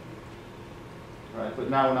okay. Right, but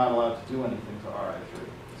now we're not allowed to do anything to RI3.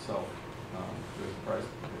 So there's a price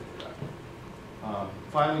to pay for that.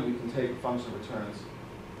 Finally, we can take a function that returns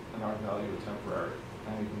an R-value of temporary,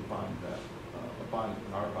 and we can bind that, bind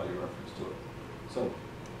an R-value reference to it. So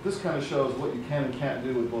this kind of shows what you can and can't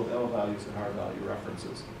do with both L values and R-value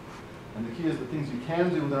references. And the key is the things you can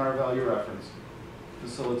do with an R-value reference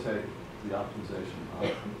facilitate the optimization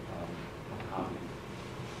of copying.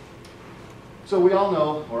 So we all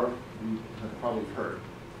know, or you have probably heard,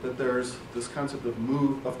 that there's this concept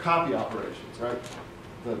of copy operations, right?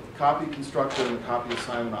 The copy constructor and the copy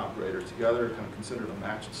assignment operator together are kind of considered a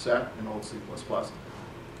matched set in old C++.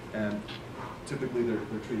 And typically they're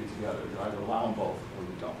treated together. You either allow them both or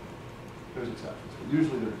you don't. There's exceptions, but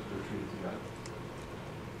usually they're treated together.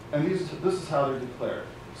 And this is how they're declared.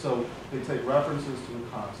 So they take references to the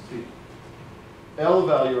const t. L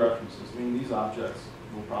value references mean these objects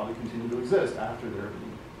will probably continue to exist after they're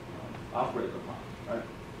being operated upon, right?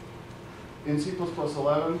 In C++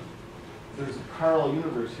 11, there's a parallel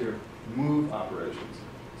universe here, move operations.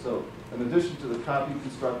 So in addition to the copy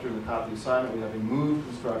constructor and the copy assignment, we have a move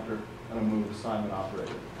constructor and a move assignment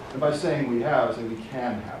operator. And by saying we have, I say we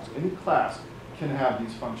can have. So any class can have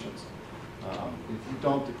these functions. If you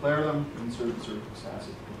don't declare them, in certain circumstances,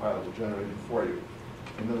 the compiler will generate them for you.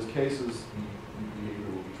 In those cases, the behavior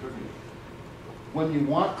will be trivial. When you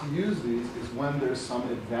want to use these is when there's some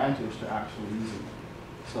advantage to actually using them.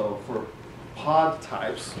 So for pod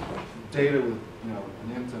types, data with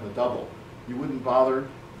an int and a double, you wouldn't bother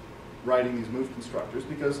writing these move constructors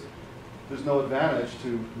because there's no advantage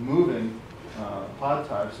to moving pod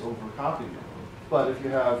types over copying them. But if you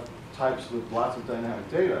have types with lots of dynamic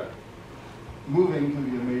data, moving can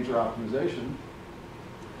be a major optimization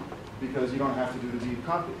because you don't have to do the deep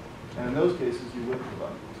copy. And in those cases, you would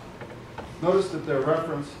provide these. Notice that their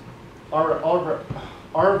reference, R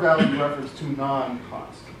value reference to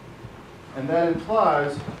non-const. And that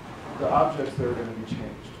implies the objects that are going to be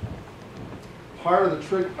changed. Part of the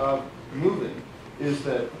trick of moving is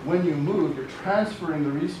that when you move, you're transferring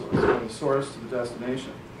the resource from the source to the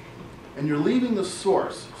destination. And you're leaving the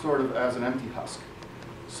source sort of as an empty husk.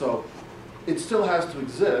 So it still has to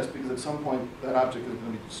exist because at some point that object is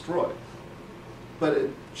going to be destroyed. But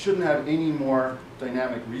it shouldn't have any more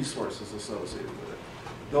dynamic resources associated with it.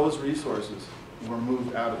 Those resources were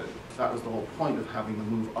moved out of it. That was the whole point of having the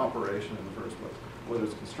move operation in the first place, whether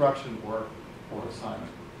it's construction or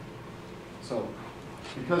assignment. So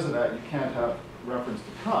because of that, you can't have reference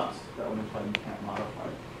to const. That would imply you can't modify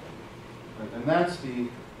it. Right? And that's the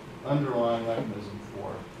underlying mechanism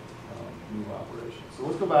for move operations. So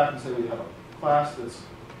let's go back and say we have a class that's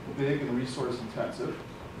big and resource intensive.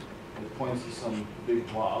 It points to some big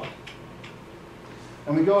blob.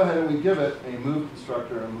 And we go ahead and we give it a move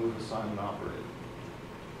constructor and a move assignment operator.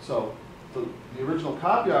 So the original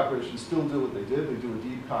copy operations still do what they did. They do a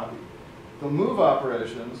deep copy. The move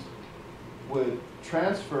operations would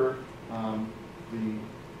transfer the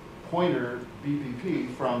pointer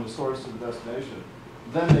BPP from the source to the destination.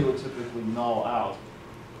 Then they would typically null out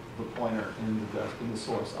the pointer in the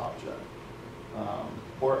source object,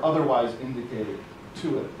 or otherwise indicate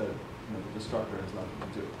to it that the destructor has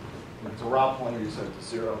nothing to do. If it's a raw pointer, you set it to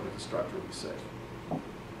 0, the destructor will be safe.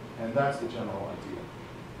 And that's the general idea.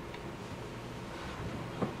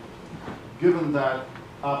 Given that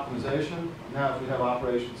optimization, now if we have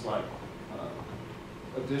operations like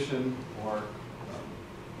addition or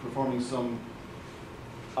performing some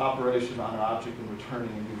operation on an object and returning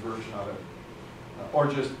a new version of it, or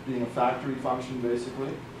just being a factory function,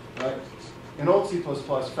 basically, right? In old C++,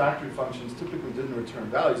 factory functions typically didn't return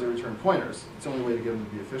values, they returned pointers. It's the only way to get them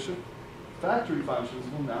to be efficient. Factory functions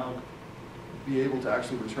will now be able to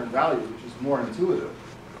actually return values, which is more intuitive.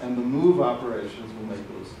 And the move operations will make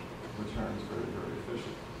those returns very, very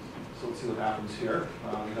efficient. So let's see what happens here.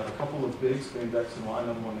 We have a couple of bigs named x and y,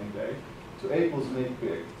 another one named a. So a equals make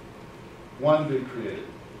big. One big created.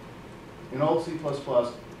 In old C++,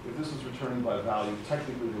 if this is returning by value,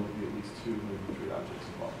 technically there would be at least 2, maybe 3 objects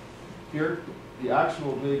involved. Here, the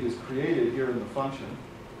actual big is created here in the function,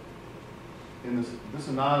 in this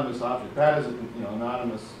anonymous object. That is an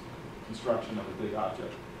anonymous construction of a big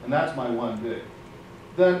object. And that's my one big.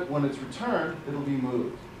 Then, when it's returned, it'll be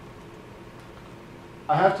moved.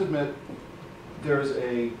 I have to admit, there's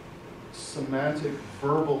a semantic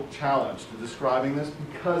verbal challenge to describing this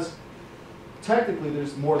because technically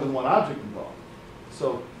there's more than one object involved.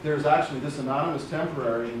 So there's actually this anonymous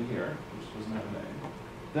temporary in here, which doesn't have a name.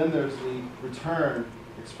 Then there's the return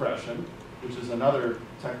expression, which is another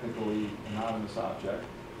technically anonymous object.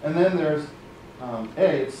 And then there's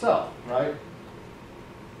A itself, right?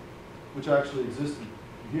 Which actually existed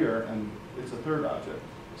here, and it's a third object.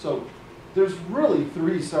 So there's really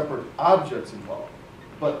 3 separate objects involved.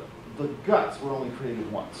 But the guts were only created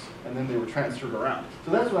once, and then they were transferred around.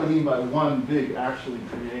 So that's what I mean by one big actually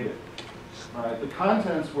created. All right, the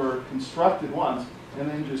contents were constructed once, and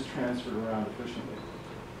then just transferred around efficiently.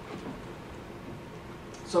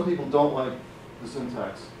 Some people don't like the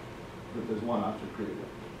syntax that there's one object created,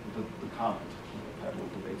 the comment. I've had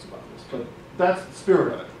little debates about this. But that's the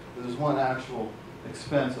spirit of it. There's one actual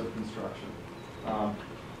expense of construction.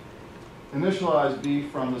 initialize b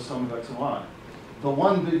from the sum of x and y. The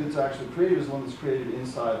one b that's actually created is one that's created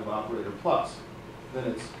inside of operator plus. Then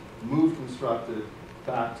it's move constructed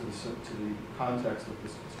back to the context of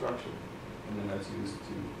this construction, and then that's used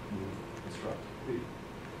to move construct b.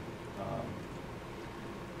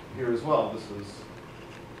 Here as well, this is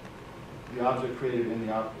the object created in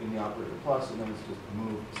the operator plus, and then it's just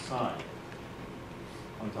move sign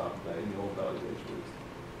on top of that in the old value h.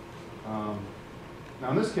 Now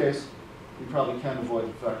in this case, we probably can avoid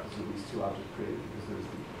the fact that these two objects created, because there's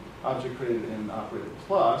the object created in operator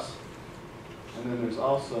plus, and then there's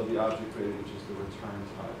also the object created, which is the return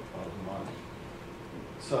type of money.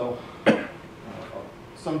 So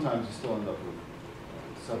sometimes you still end up with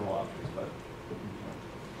several objects, but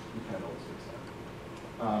you can't always fix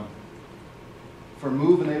that. For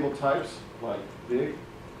move-enabled types, like big,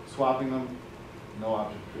 swapping them, no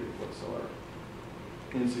object created whatsoever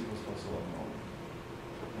in C++ 11 only.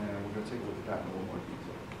 And we're going to take a look at that in a little more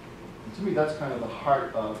detail. And to me, that's kind of the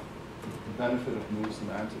heart of the benefit of move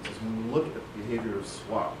semantics, is when we look at the behavior of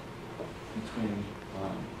swap between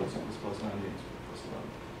C++ 98 and C++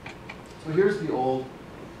 11. So here's the old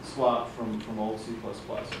swap from old C++.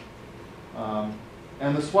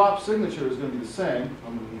 And the swap signature is going to be the same.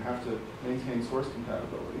 We have to maintain source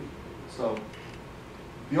compatibility. So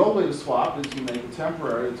the old way to swap is you make a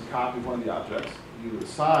temporary, it's a copy of one of the objects. You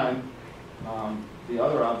assign the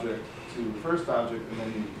other object to the first object, and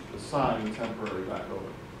then you assign the temporary back over.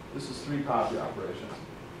 This is 3 copy operations.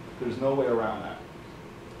 There's no way around that.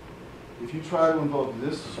 If you try to invoke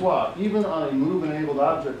this swap, even on a move-enabled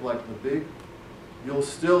object like the big, you'll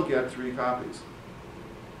still get 3 copies.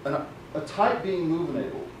 A type being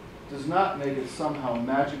move-enabled does not make it somehow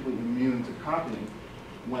magically immune to copying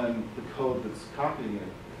when the code that's copying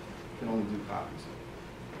it can only do copies.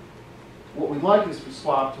 What we'd like is for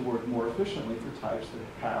swap to work more efficiently for types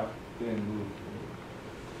that have been moved.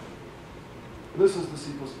 This is the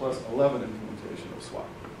C++ 11 implementation of swap.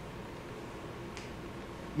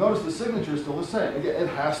 Notice the signature is still the same. Again, it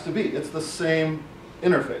has to be. It's the same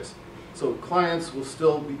interface. So clients will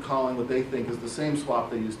still be calling what they think is the same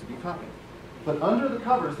swap they used to be copying. But under the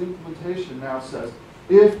covers, the implementation now says,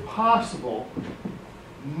 if possible,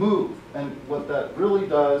 move. And what that really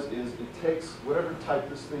does is it takes whatever type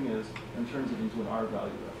this thing is and turns it into an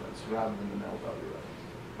rvalue reference rather than an lvalue reference.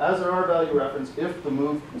 As an rvalue reference, if the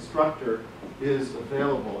move constructor is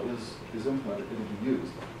available, is implemented, it will be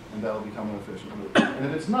used, and that will become an efficient move. And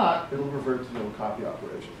if it's not, it will revert to the old copy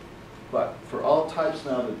operation. But for all types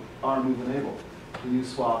now that are move enabled, the new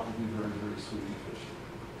swap will be very, very sweet and efficient.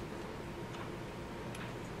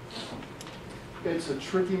 It's a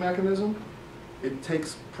tricky mechanism. It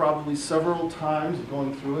takes probably several times of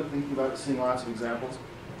going through it, thinking about it, seeing lots of examples.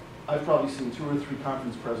 I've probably seen 2 or 3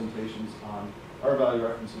 conference presentations on rvalue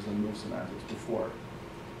references and move semantics before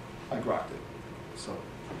I grokked it. So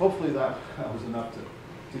hopefully that was enough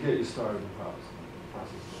to get you started in the process.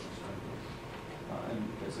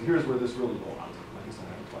 Okay, so here's where this really belongs. I guess I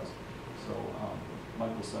have it twice. So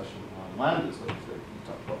Michael's session on lambdas, we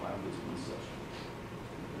talked about lambdas in this session.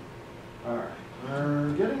 All right,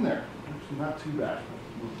 we're getting there. Actually, not too bad.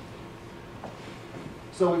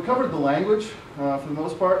 So we've covered the language for the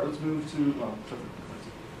most part. Let's move to,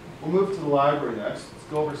 we'll move to the library next. Let's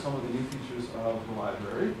go over some of the new features of the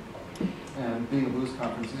library. And being a Boost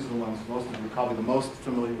conference, these are the ones most of you are probably the most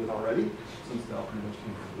familiar with already, since they all pretty much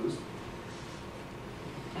came from Boost.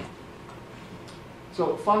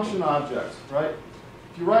 So function objects, right?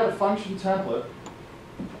 If you write a function template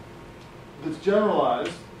that's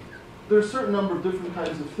generalized, there's a certain number of different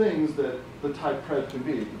kinds of things that the type pred can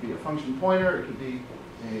be. It could be a function pointer, it could be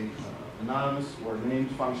an anonymous or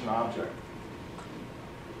named function object.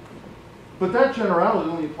 But that generality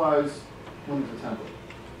only applies when it's a template.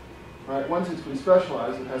 Right? Once it's been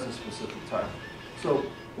specialized, it has a specific type. So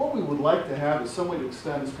what we would like to have is some way to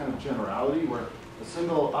extend this kind of generality where a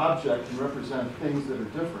single object can represent things that are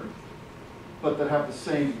different, but that have the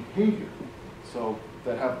same behavior. So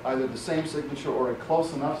that have either the same signature or a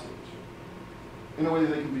close enough signature, in a way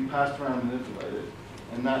that they can be passed around and manipulated,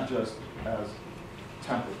 and not just as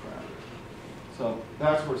template parameters. So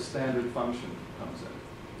that's where standard function comes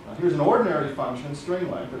in. Here's an ordinary function,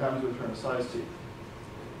 string length, that happens to return a size t.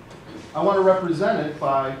 I want to represent it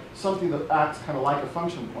by something that acts kind of like a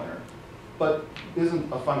function pointer, but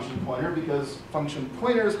isn't a function pointer because function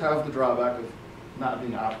pointers have the drawback of not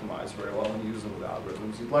being optimized very well when you use them with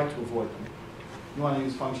algorithms. You'd like to avoid them. You want to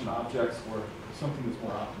use function objects or something that's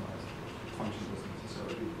more optimized. Function doesn't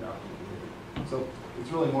necessarily be the optimal behavior. So it's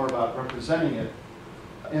really more about representing it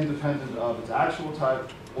independent of its actual type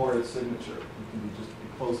or its signature. It can be just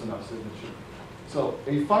a close enough signature. So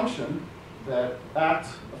a function that act,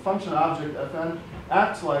 a function object, fn,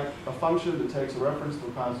 acts like a function that takes a reference to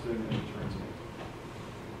a constant and returns an int.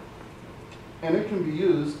 And it can be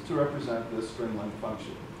used to represent this string length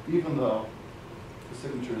function, even though the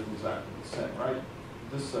signature is exactly the same, right?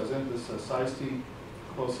 This says int, this says size t,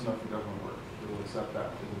 close enough for government work. It will accept that,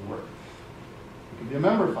 it will work. It can be a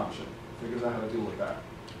member function, figures out how to deal with that.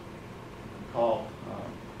 You can call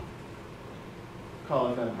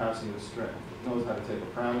fn passing it a string. It knows how to take a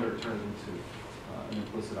parameter, turn it into an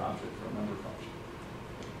implicit object for a member function.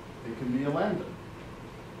 It can be a lambda.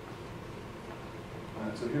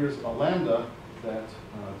 So here's a lambda that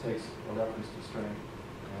takes a reference to string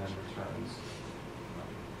and returns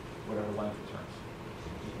whatever length it returns.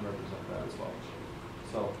 You can represent that as well.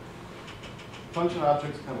 So function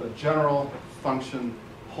objects are kind of a general function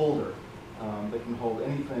holder. They can hold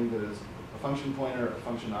anything that is a function pointer, a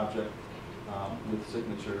function object, with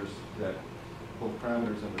signatures that both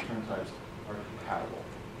parameters and return types are compatible.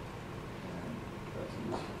 And that's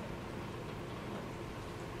useful.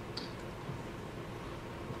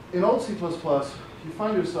 In old C++, you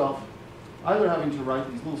find yourself either having to write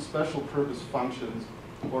these little special purpose functions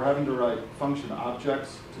or having to write function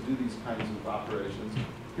objects to do these kinds of operations.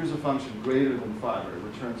 Here's a function greater than 5, or it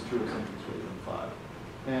returns true if something's greater than 5.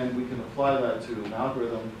 And we can apply that to an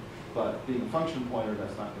algorithm, but being a function pointer,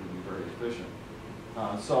 that's not going to be very efficient.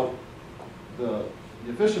 So the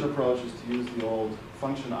efficient approach is to use the old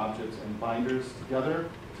function objects and binders together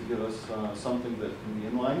to give us something that can be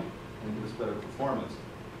inline and give us better performance.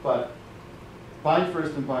 But bind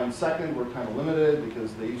first and bind second were kind of limited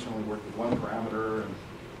because they each only work with one parameter and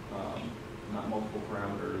not multiple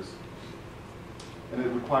parameters. And it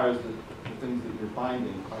requires that the things that you're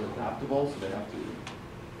binding are adaptable, so they have to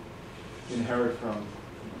inherit from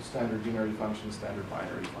standard unary function, standard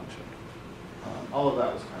binary function. All of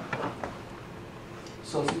that was kind of hard.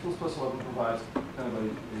 So C++ 11 provides kind of a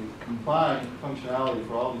combined functionality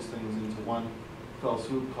for all these things into one fell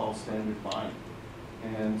swoop called standard bind.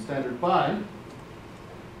 And standard bind,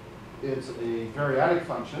 it's a variadic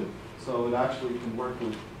function, so it actually can work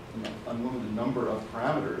with an unlimited number of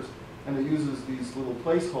parameters, and it uses these little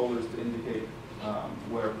placeholders to indicate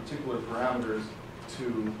where particular parameters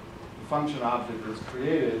to the function object that's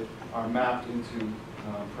created are mapped into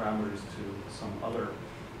parameters to some other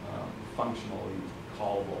functionally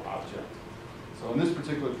callable object. So in this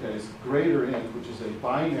particular case, greater int, which is a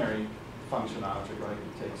binary function object, right?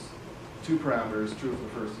 It takes two parameters, true for the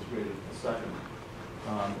first is greater than the second.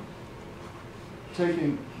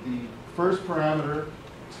 Taking the first parameter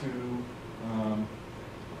to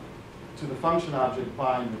the function object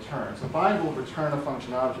bind return. So bind will return a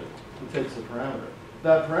function object that takes a parameter.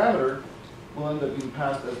 That parameter will end up being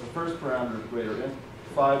passed as the first parameter greater int.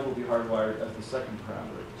 5 will be hardwired as the second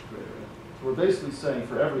parameter greater int. So we're basically saying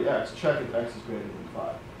for every x, check if x is greater than 5.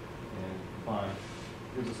 And bind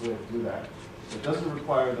gives us a way to do that. It doesn't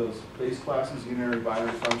require those base classes, unary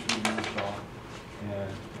binary function we use at all.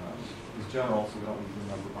 And is general, so we don't need to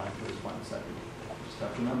remember bind first, bind second. We just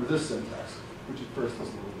have to remember this syntax, which at first is a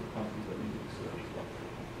little bit funky, but you can use it as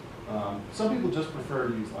well. Some people just prefer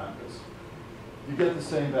to use lambdas. You get the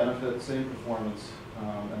same benefit, same performance,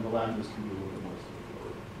 and the lambdas can be a little bit more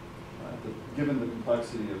straightforward. But given the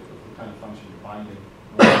complexity of the kind of function you're binding,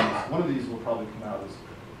 one of these will probably come out as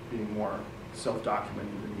being more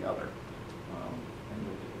self-documenting than the other. And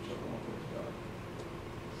you'll get whichever one works better.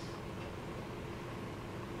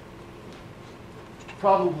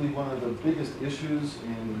 Probably one of the biggest issues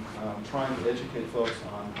in trying to educate folks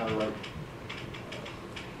on how to write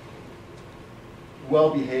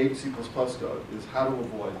well-behaved C++ code is how to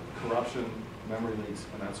avoid corruption, memory leaks,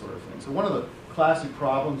 and that sort of thing. So one of the classic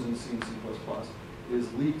problems in C and C++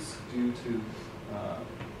 is leaks due to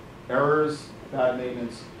errors, bad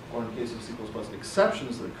maintenance, or in the case of C++,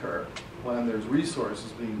 exceptions that occur when there's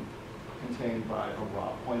resources being contained by a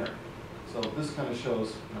raw pointer. So this kind of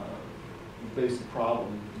shows the basic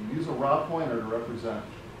problem. You use a raw pointer to represent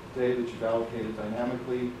data that you've allocated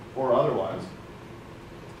dynamically or otherwise.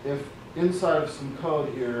 If inside of some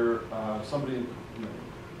code here, somebody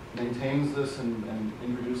maintains this and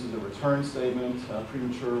introduces a return statement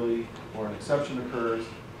prematurely, or an exception occurs,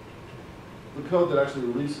 the code that actually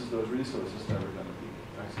releases those resources is never going to be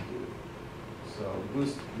executed. So the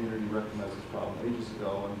Boost community recognized this problem ages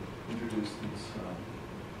ago and introduced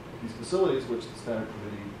these facilities, which the standard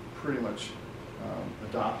committee pretty much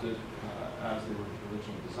adopted as they were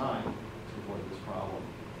originally designed to avoid this problem.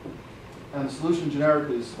 And the solution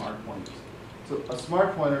generically is smart pointers. So a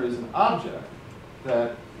smart pointer is an object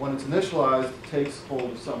that, when it's initialized, takes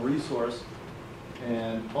hold of some resource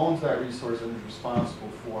and owns that resource and is responsible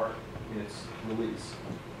for its release.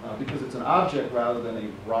 because it's an object rather than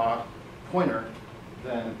a raw pointer,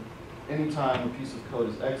 then anytime a piece of code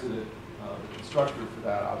is exited, the constructor for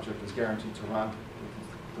that object is guaranteed to run.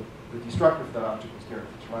 The destructor for that object is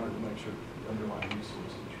guaranteed to run it to make sure that the underlying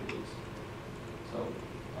resource is released. So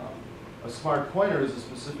a smart pointer is a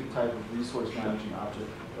specific type of resource managing object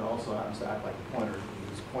that also happens to act like a pointer. You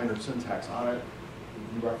use pointer syntax on it,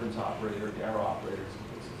 the reference operator, the arrow operators,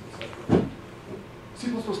 etc.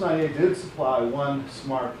 C++98 did supply one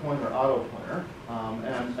smart pointer, auto pointer,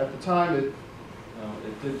 and at the time it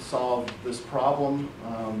did solve this problem.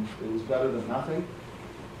 It was better than nothing.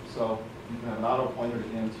 So you can have an auto pointer to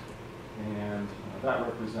int, and that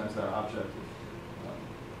represents that object.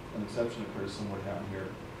 If an exception occurs somewhere down here,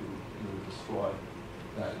 you would destroy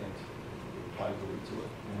that int, apply delete to it,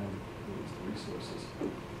 and release the resources.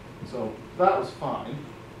 So that was fine,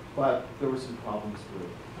 but there were some problems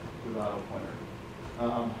with auto pointer.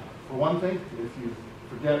 For one thing, if you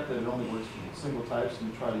forget that it only works with single types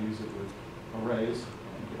and you try to use it with arrays,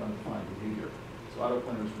 you get undefined behavior. So auto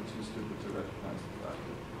pointers were too stupid to recognize the fact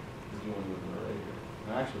that you're dealing with an array here.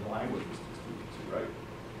 And actually the language was too stupid too, right?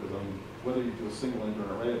 Because whether you do a single int or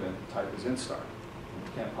an array event, the type is int star. And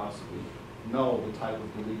you can't possibly know the type of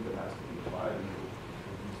delete that has to be applied, and you'll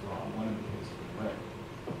use the wrong one in the case of an array.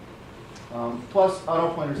 Plus, auto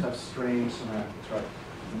pointers have strange semantics, right?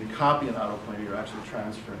 When you copy an auto pointer, you're actually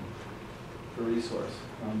transferring the resource.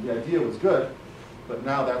 The idea was good, but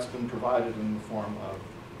now that's been provided in the form of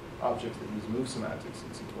objects that use move semantics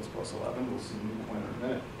in C++11. We'll see move pointer in a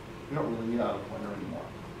minute. You don't really need auto pointer anymore.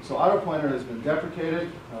 So auto pointer has been deprecated.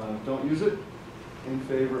 Don't use it in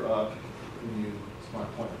favor of the new smart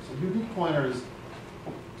pointer. So unique pointer is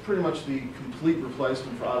pretty much the complete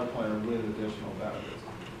replacement for auto pointer with additional benefits.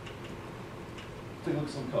 Take a look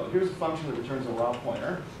at some code. Here's a function that returns a raw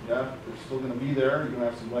pointer. Yeah, they're still going to be there. You're going to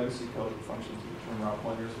have some legacy code for functions that return raw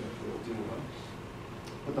pointers, so you have to be able to deal with them.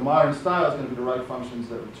 But the modern style is going to be to write functions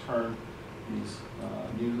that return these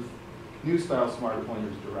new style smart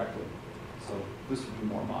pointers directly. So this would be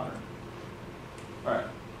more modern. All right,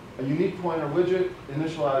 a unique pointer widget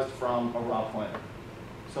initialized from a raw pointer.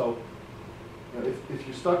 So if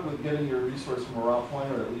you're stuck with getting your resource from a raw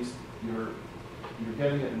pointer, at least you're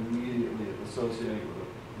getting it immediately associating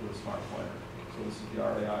with a smart pointer. So this is the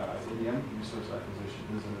RAI idiom, resource acquisition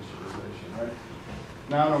is initialization, right?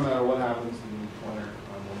 Now, no matter what happens, the unique pointer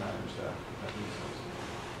will manage that resource.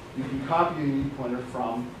 You can copy a unique pointer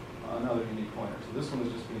from another unique pointer. So this one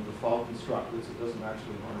is just being default constructed, so it doesn't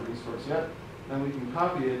actually want a resource yet. Then we can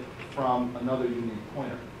copy it from another unique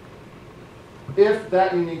pointer. If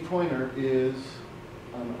that unique pointer is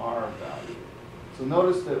an R value. So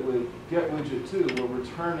notice that with getWidget2, we're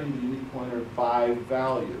returning the unique pointer by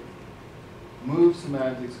value. Move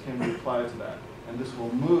semantics can be applied to that. And this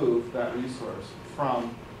will move that resource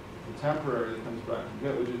from the temporary that comes back from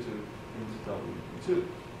getWidget2 into W2.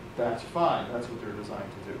 That's fine. That's what they're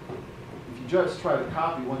designed to do. If you just try to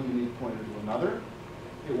copy one unique pointer to another,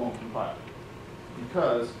 it won't compile.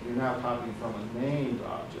 Because you're now copying from a named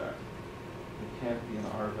object. It can't be an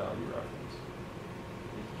R value reference.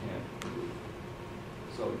 It can't move.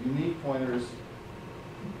 So unique pointers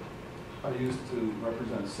are used to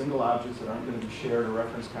represent single objects that aren't going to be shared or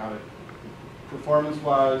reference counted.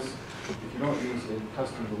 Performance-wise, if you don't use a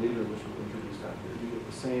custom deleter, which we'll introduce down here, you get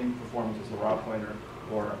the same performance as a raw pointer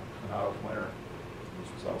or an auto pointer,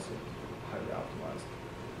 which was also highly optimized.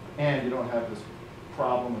 And you don't have this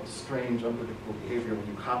problem of strange, unpredictable behavior when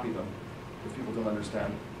you copy them, if people don't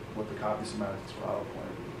understand what the copy semantics for auto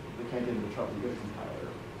pointer do. They can't get into trouble. You get a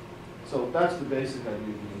compiler. So that's the basic idea of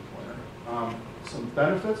unique pointer. Some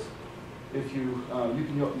benefits: if you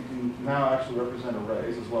can now actually represent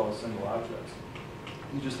arrays as well as single objects.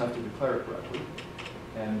 You just have to declare it correctly.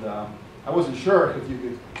 And I wasn't sure if you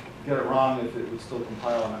could get it wrong if it would still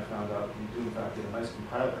compile, and I found out you do in fact get a nice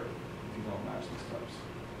compiler if you don't match these types.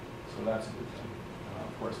 So that's a good thing.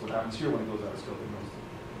 Of course, what happens here when it goes out of scope, it knows to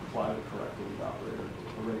apply the correct delete operator,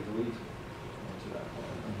 array delete to that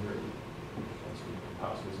point. And here, once we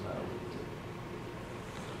compile, so doesn't matter what we do.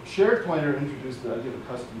 Shared pointer introduced the idea of a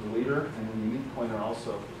custom deleter, and the unique pointer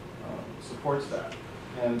also supports that.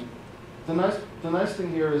 And the nice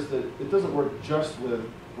thing here is that it doesn't work just with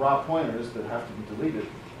raw pointers that have to be deleted.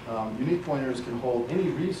 Unique pointers can hold any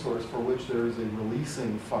resource for which there is a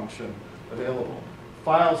releasing function available.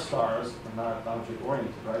 File stars are not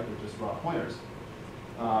object-oriented, right? They're just raw pointers.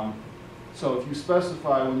 So if you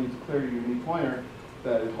specify when you declare your unique pointer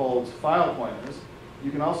that it holds file pointers, you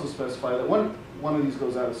can also specify that when one of these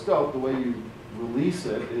goes out of scope, the way you release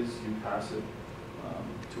it is you pass it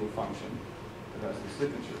to a function that has the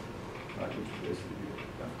signature, which would basically be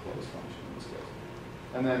a close function in this case.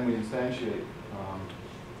 And then we instantiate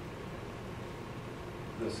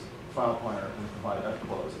this file pointer and provide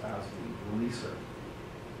fclose as the releaser.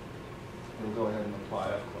 We'll go ahead and apply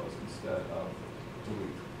fclose instead of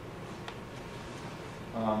delete.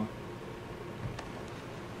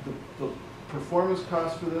 The performance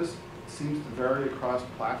cost for this seems to vary across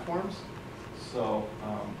platforms. So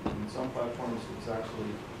in some platforms it's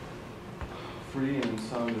actually free, and in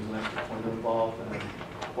some there's an extra pointer involved, and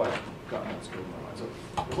quite gotten that scope in my mind. So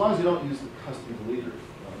as long as you don't use the custom deleter,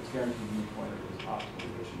 it's guaranteed the pointer is optimally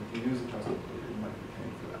efficient. If you use the custom deleter, you might be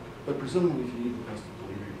paying for that. But presumably if you need the custom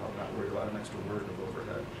deleter, you're probably not worried about an extra word of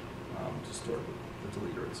overhead to store the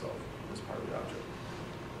deleter itself as part of the object.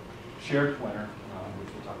 Shared pointer, which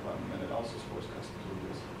we'll talk about in a minute, also stores custom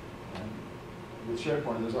deleters. And with shared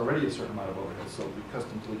pointer, there's already a certain amount of overhead, so the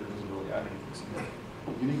custom deleter doesn't really add anything significant.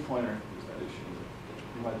 Unique pointer is that issue.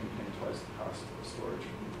 You might be paying twice the cost of storage for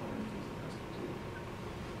unique pointer using the custom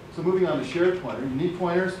deleter. So moving on to shared pointer. Unique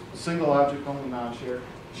pointers, single object only, non-shared.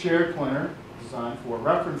 Shared pointer, designed for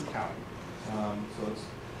reference counting. So it's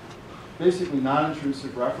basically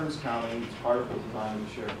non-intrusive reference counting. It's part of the design of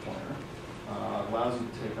the shared pointer. Allows you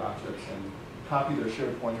to take objects and copy their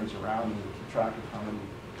shared pointers around and keep track of how many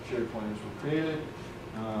shared pointers were created.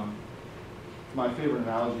 My favorite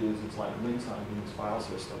analogy is it's like links on a Unix file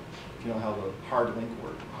system. You know how the hard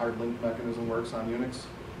link mechanism works on Unix?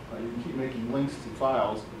 You can keep making links to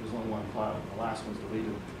files, but there's only one file. When the last one's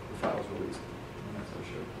deleted, the file is released. And that's how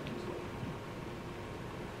shared pointers work.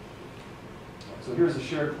 So here's a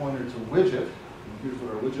shared pointer to widget. And here's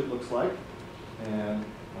what our widget looks like. And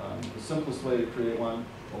the simplest way to create one,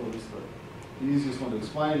 or at least the easiest one to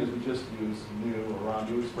explain, is we just use new or raw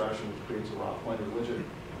new expression, which creates a raw pointer widget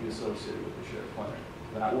to be associated with the shared pointer.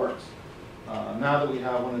 That works. Now that we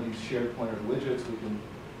have one of these shared pointer widgets, we can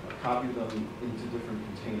copy them into different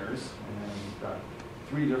containers. And we've got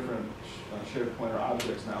 3 different shared pointer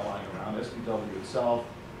objects now lying around. SPW itself,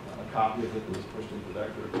 a copy of it that was pushed into the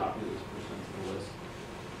vector, a copy that was pushed into the list.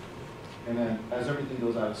 And then as everything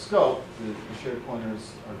goes out of scope, the shared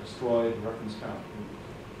pointers are destroyed, the reference count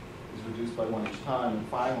is reduced by 1 each time, and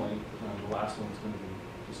finally, the last one is going to be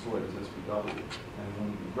destroyed as SPW. And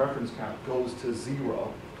when the reference count goes to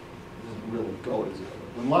 0, it doesn't really go to 0.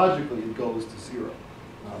 When logically it goes to 0,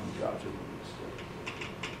 the object will be destroyed.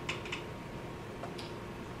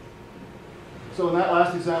 So in that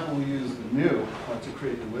last example, we used the new to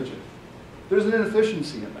create the widget. There's an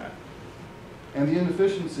inefficiency in that. And the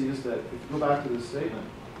inefficiency is that, if you go back to this statement,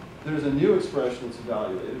 there's a new expression that's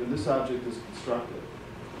evaluated, and this object is constructed.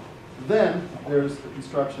 Then there's the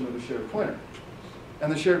construction of a shared pointer. And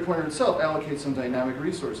the shared pointer itself allocates some dynamic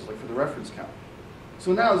resources, like for the reference count.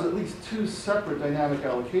 So now there's at least 2 separate dynamic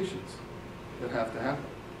allocations that have to happen.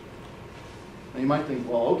 Now you might think,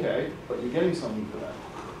 well, okay, but you're getting something for that.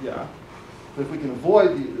 Yeah. But if we can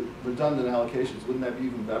avoid the redundant allocations, wouldn't that be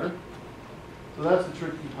even better? So that's the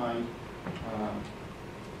trick behind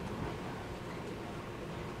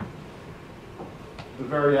the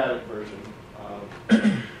variadic version of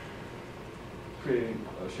creating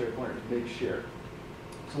a shared pointer, make shared.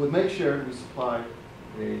 So with make shared, we supply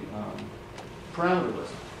a parameter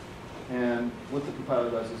list. And what the compiler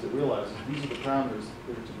does is it realizes these are the parameters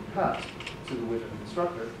that are to be passed to the widget and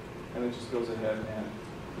constructor, and it just goes ahead and,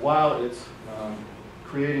 while it's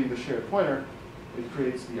creating the shared pointer, it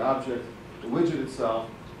creates the object, the widget itself,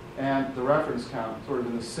 and the reference count sort of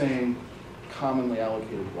in the same commonly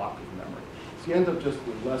allocated block of memory. So you end up just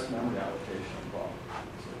with less memory allocation involved.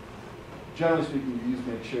 So generally speaking, you use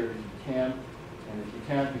make shared if you can, and if you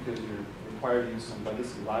can't because you're required to use some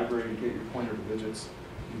legacy library to get your pointer to widgets,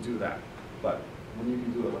 you do that. But when you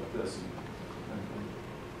can do it like this and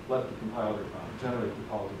let the compiler generate the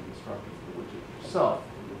call to the constructor for the widget yourself,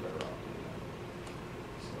 you're better off doing that.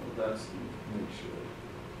 So that's the make shared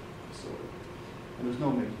facility. And there's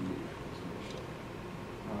no make leave.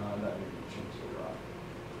 That may be changed later on.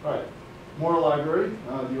 All right, more library,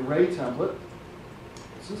 the array template.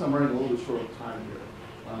 Since I'm running a little bit short of time here,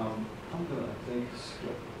 I'm going to, I think,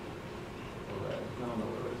 skip array. I don't know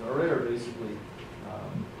what arrays are. Array are basically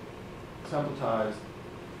templatized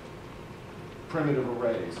primitive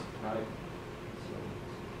arrays, right? So,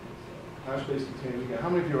 hash-based containers. Again, how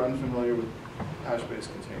many of you are unfamiliar with hash-based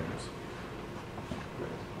containers?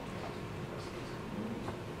 Great.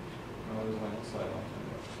 There's my next slide.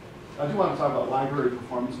 I do want to talk about library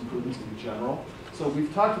performance improvements in general. So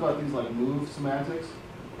we've talked about things like move semantics.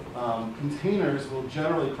 Containers will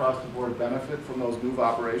generally across the board benefit from those move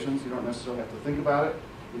operations. You don't necessarily have to think about it.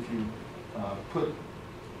 If you put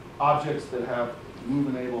objects that have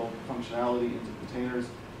move enable functionality into containers,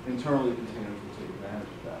 internally containers will take advantage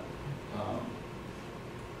of that.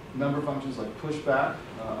 Member functions like pushback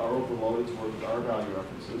are overloaded to work with rvalue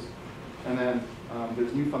references. And then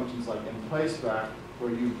there's new functions like inplaceback,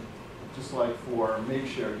 where you, just like for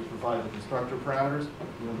makeshare, you provide the constructor parameters.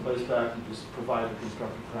 In inplaceback, you just provide the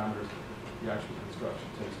constructor parameters. The actual construction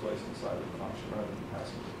takes place inside of the function rather than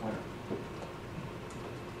passing the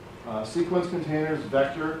pointer. Sequence containers,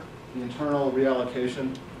 vector, the internal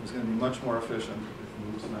reallocation is going to be much more efficient if you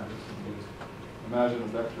move semantics and use. Imagine a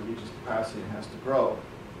vector reaches capacity and has to grow.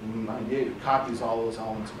 In 98, it copies all those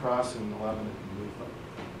elements across, and in 11, it can move them.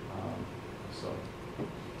 So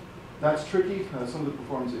that's tricky. Some of the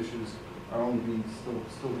performance issues are only being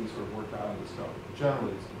still being sort of worked out in this code.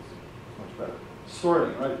 Generally, it's much better.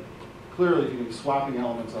 Sorting, right? Clearly, if you're going to be swapping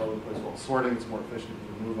elements all over the place, well, sorting is more efficient if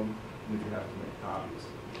you remove them than if you have to make copies.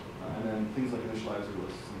 And then things like initializer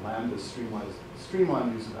lists and lambdas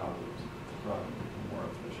streamline use of algorithms rather than become more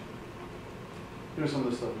efficient. Here's some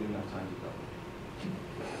of the stuff we didn't have time to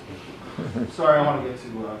cover. Sorry, I want to get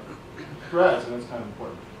to threads, and that's kind of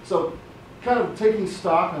important. So, kind of taking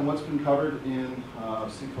stock on what's been covered in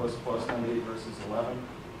C++ 98 versus 11.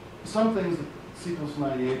 Some things that C++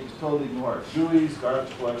 98 just totally ignored. GUIs,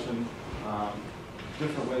 garbage collection,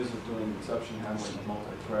 different ways of doing exception handling and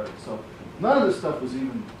multi-threading. So none of this stuff was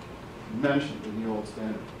even mentioned in the old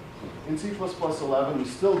standard. In C++ 11, we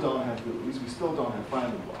still don't have GUIs. We still don't have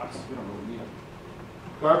finding blocks. We don't really need them.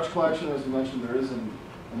 Garbage collection, as we mentioned, there is an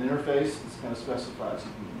interface that's kind of specified, so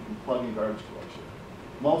you can plug in garbage collection.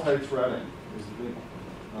 Multi-threading is the big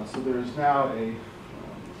one. So there is now a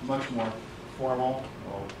much more formal,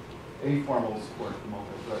 a formal support for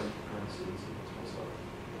multi-threading concurrency in C++.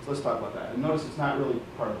 So let's talk about that. And notice it's not really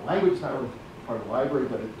part of the language, it's not really part of the library,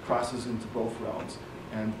 but it crosses into both realms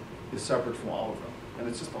and is separate from all of them. And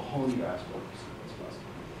it's just a whole new aspect of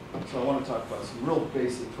C++. So I want to talk about some real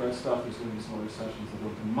basic thread stuff. There's going to be some other sessions that go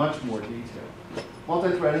into much more detail.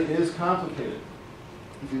 Multi-threading is complicated.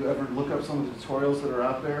 If you ever look up some of the tutorials that are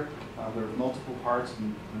out there, there are multiple parts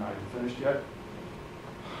and they're not even finished yet.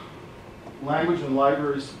 Language and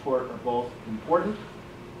library support are both important.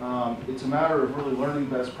 It's a matter of really learning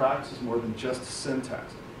best practices more than just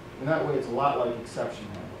syntax. In that way, it's a lot like exception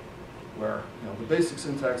handling, where the basic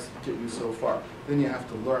syntax get you so far. Then you have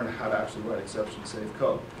to learn how to actually write exception-safe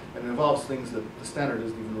code. And it involves things that the standard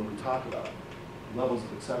doesn't even really talk about, levels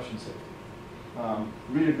of exception safety.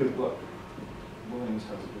 Read a good book. Williams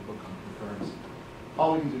has a good book on concurrency.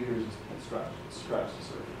 All we can do here is just scratch the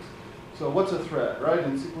surface. So what's a thread, right?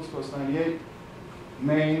 In C++ 98,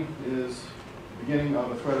 main is the beginning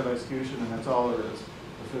of a thread of execution, and that's all there is.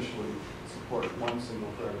 Officially support one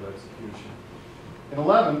single thread of execution. In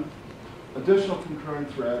 11, additional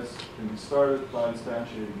concurrent threads can be started by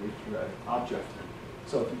instantiating a thread object.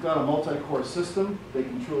 So if you've got a multi-core system, they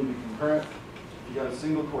can truly be concurrent. If you've got a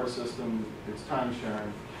single core system, it's time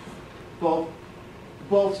sharing.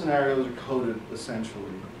 Both scenarios are coded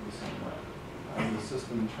essentially the same way. The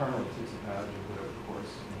system internally takes advantage of whatever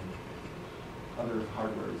course and other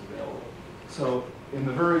hardware is available. So in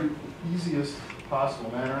the very easiest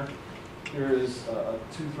possible manner, here is a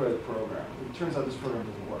two-thread program. It turns out this program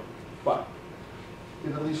doesn't work, but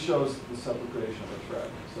it at least shows the separate creation of a thread.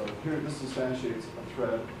 So here, this instantiates a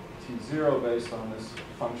thread T0 based on this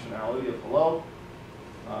functionality up below.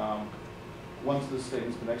 Once this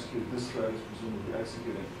statement's been executed, this thread is presumably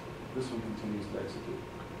executing. This one continues to execute.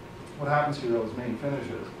 What happens here, though, is main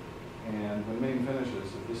finishes. And when main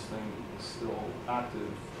finishes, if this thing is still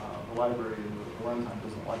active, the library in the runtime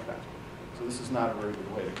doesn't like that. So this is not a very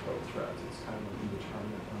good way to code threads. It's kind of an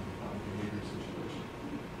indeterminate behavior situation.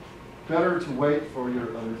 Better to wait for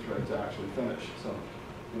your other thread to actually finish. So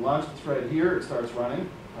we launch the thread here, it starts running.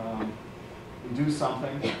 We do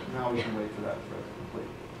something, now we can wait for that thread to complete.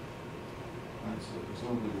 Right, so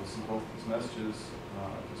presumably we'll see both these messages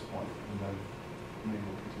at this point, and then main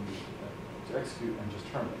will continue to execute and just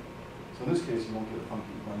terminate. So in this case, you won't get a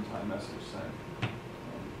funky runtime message saying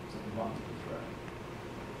something wrong with the thread.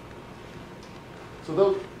 So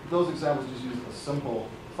those examples just use a simple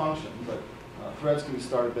function, but threads can be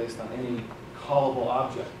started based on any callable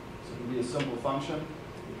object. So it can be a simple function,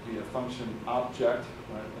 it can be a function object,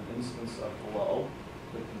 right, an instance of hello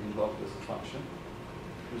that can be invoked as a function.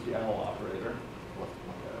 Here's the ML operator.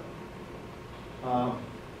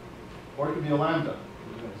 Or it could be a lambda.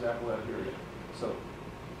 There's an example of that here again. So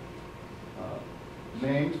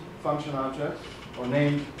named function object, or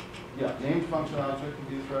named function object can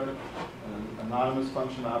be a thread. An anonymous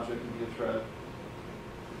function object can be a thread.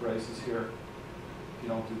 Braces here. If you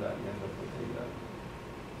don't do that, you end up with a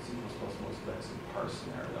C++ most vexing parse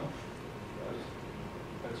scenario. That is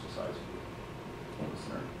exercise for the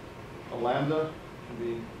listener. A lambda can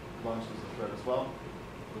be launched as a thread as well.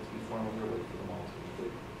 Let's perform a real wait for them all to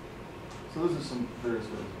complete. So those are some various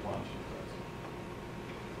ways of launching threads.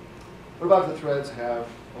 What about the threads have,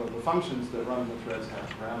 or the functions that run the threads have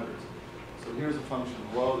parameters? So here's a function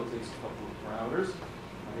hello that takes a couple of parameters.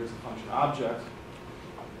 Now here's a function object,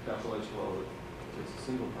 capital H hello, that takes a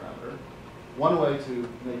single parameter. One way to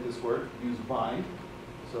make this work, use bind.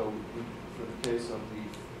 So for the case of the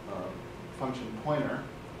function pointer,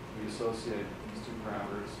 we associate these two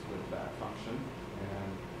parameters with that function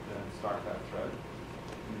and then start that thread.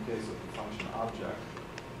 In the case of the function object,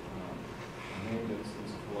 a named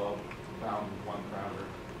instance of hello bound with one parameter,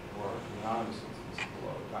 or an anonymous instance of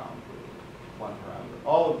hello bound with one parameter.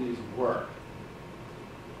 All of these work.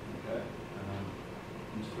 Okay, and then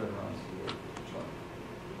each thread runs the word each one.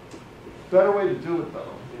 Better way to do it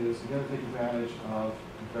though is you're going to take advantage of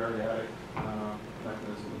the variadic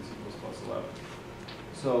mechanism in C++11.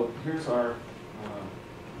 So here's our,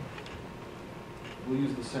 we'll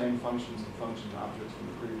use the same functions and function objects from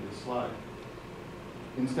the previous slide.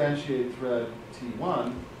 Instantiate thread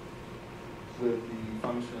T1 with the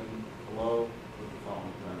function hello with the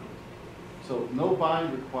following parameters. So no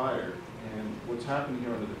bind required, and what's happening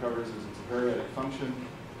here under the covers is it's a variadic function.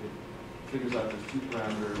 It figures out there's two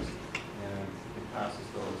parameters, and it passes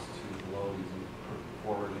those to hello using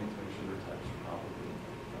forwarding to make sure their types are properly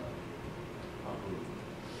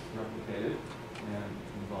replicated and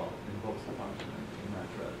invokes the function in that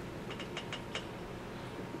thread.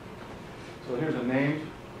 So here's a named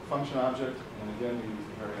function object, and again we use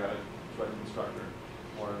the variadic thread constructor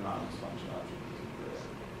or an anonymous function object using the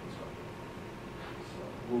variadic constructor. So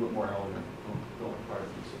a little bit more elegant, don't require to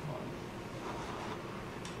be so fun.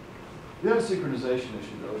 We have a synchronization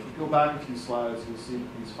issue though. If you go back a few slides, you'll see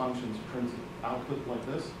these functions print output like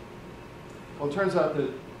this. Well, it turns out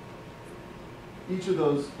that each of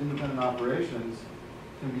those independent operations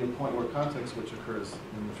can be a point where context switch occurs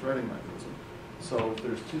in the threading mechanism. So if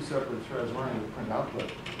there's two separate threads running to print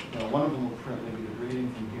output, one of them will print maybe the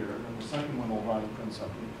greeting from here, and the second one will run and print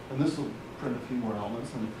something. And this will print a few more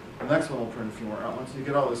elements, and the next one will print a few more elements. So you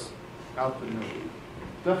get all this output in a loop.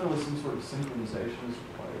 Definitely some sort of synchronization is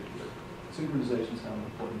required here. Synchronization is kind of an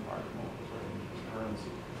important part of multithreading and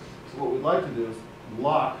concurrency. So what we'd like to do is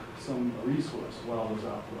lock some resource while those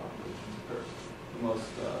output operations occur. The most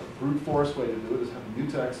brute force way to do it is have a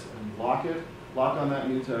mutex and lock it, lock on that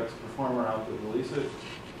mutex, perform our output, release it.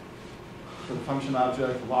 For the function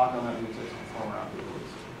object, lock on that mutex, perform our output,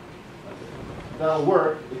 release it. Okay. That'll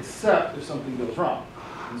work, except if something goes wrong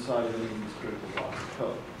inside of any of these critical blocks of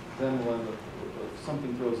code. Then we'll end up with, if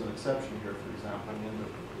something throws an exception here, for example, we end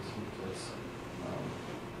up with this mutex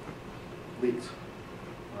leaked.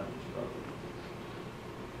 Right?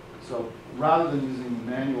 So rather than using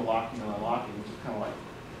manual locking and unlocking, which is kind of like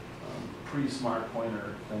pre-smart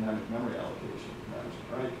pointer dynamic memory allocation management,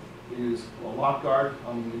 right? We use a lock guard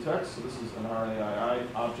on the mutex. So this is an RAII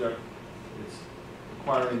object. It's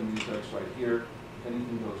acquiring the mutex right here. If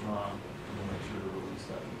anything goes wrong, we'll make sure to release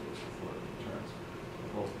that mutex before it returns.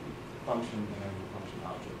 Both the function and the function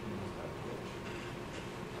object use that approach.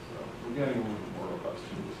 So we're getting a little bit more robust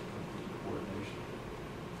to this coordination.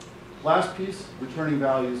 Last piece, returning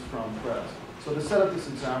values from threads. So to set up this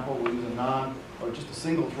example, we'll use just a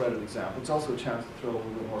single threaded example. It's also a chance to throw a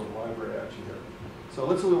little bit more of the library at you here. So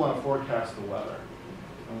let's say we want to forecast the weather.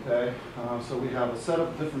 Okay, so we have a set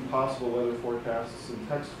of different possible weather forecasts in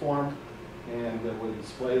text form, and we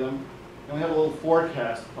display them. And we have a little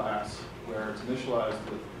forecast class where it's initialized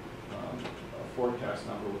with a forecast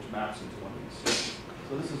number which maps into one of these strings.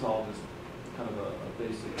 So this is all just kind of a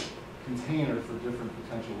basic container for different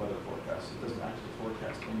potential weather forecasts. It doesn't actually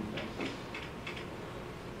forecast anything.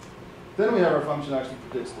 Then we have our function actually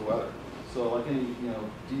predicts the weather. So like any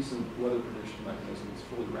decent weather prediction mechanism, it's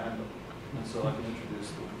fully random. And so I can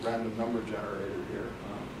introduce the random number generator here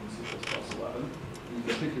in C++11. You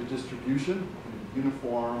can pick your distribution. It can be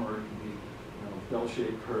uniform, or it can be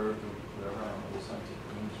bell-shaped, curved, or whatever. I don't know the scientific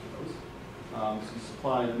names for those. So you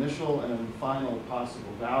supply an initial and a final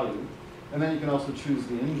possible value. And then you can also choose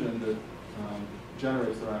the engine that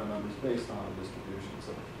generates the random numbers based on the distribution.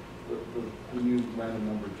 So the new random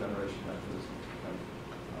number generation mechanism kind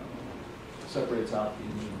of separates out the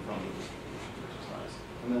engine from the distribution, which is nice.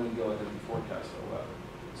 And then we go ahead and forecast our weather.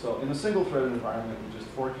 So in a single-threaded environment, we just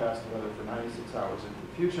forecast the weather for 96 hours into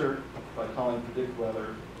the future by calling predict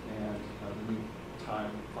weather and the new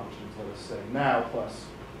time functions, let us say now plus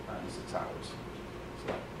 96 hours.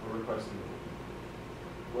 So we're requesting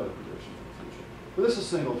the weather prediction for the future. But this is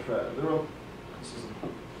single thread. This is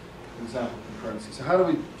an example of concurrency. So how do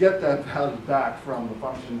we get that value back from the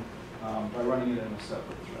function by running it in a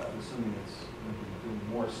separate thread, assuming it's going to be doing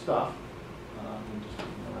more stuff than just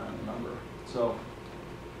looking around the So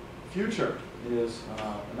future is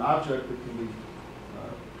an object that can be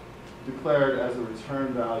declared as a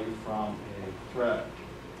return value from a thread.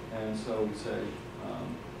 And so we say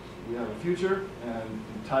we have a future, and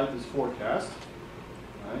the type is forecast,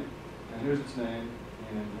 right? And here's its name,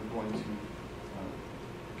 and we're going to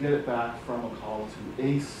get it back from a call to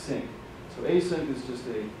async. So async is just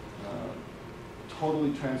a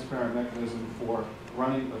totally transparent mechanism for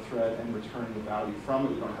running a thread and returning the value from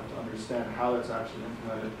it. We don't have to understand how that's actually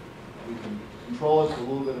implemented. We can control it to a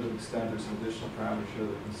little bit of an extent. There's some additional parameters here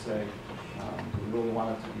that can say, do we really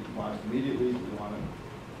want it to be launched immediately? Do we want it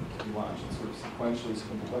to be launched sort of sequentially so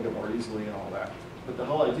we can plug it more easily and all that? But the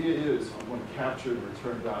whole idea is I'm going to capture the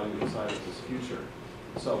return value inside of this future.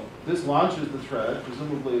 So this launches the thread.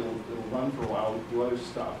 Presumably it'll run for a while. We can do other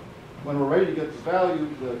stuff. When we're ready to get the value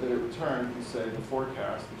that it returned, we say the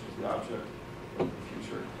forecast, which is the object of the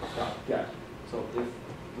future, .get. So if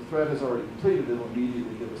the thread has already completed, it'll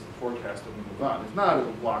immediately give us the forecast and we move on. If not,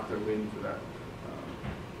 it'll block there waiting for that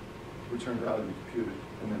return value to be computed,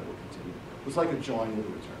 and then it will continue. It's like a join with a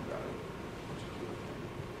return value, which is really fun.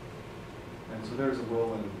 And so there's a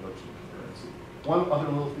Whirlwind introduction to concurrency. One other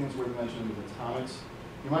little thing that's worth mentioning is atomics.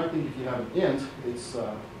 You might think if you have an int, it's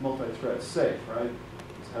multi-thread safe, right?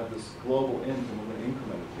 Let's have this global int and we're going to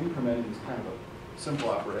increment it. Incrementing is kind of a simple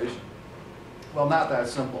operation. Well, not that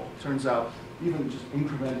simple. Turns out even just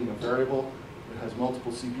incrementing a variable that has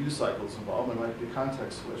multiple CPU cycles involved, there might be a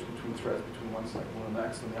context switch between threads between one cycle and the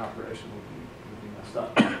next, and the operation would be messed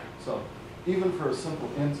up. So even for a simple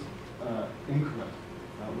int increment,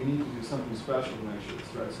 we need to do something special to make sure it's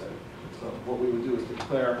thread safe. So what we would do is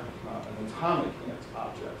declare an atomic int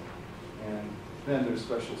object, and then there's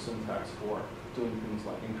special syntax for doing things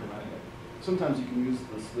like incrementing it. Sometimes you can use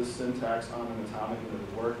this syntax on an atomic and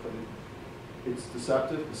it'll work, but it's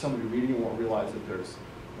deceptive because somebody reading it won't realize that there's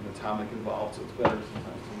an atomic involved, so it's better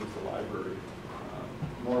sometimes to use the library,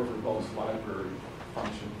 more verbose library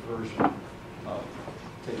function version of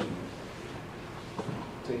taking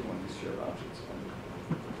one of these shared objects.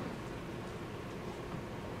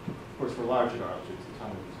 Of course, for larger objects,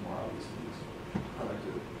 atomic is more obvious to use. How I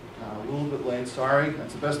do it. A little bit late, sorry.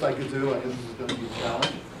 That's the best I could do. I knew this was going to be a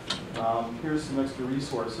challenge. Here's some extra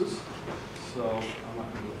resources. So I'm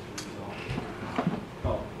not going to go through these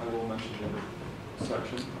all. Oh, I will mention the other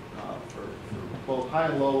section. For both high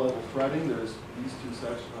and low level threading, there's these two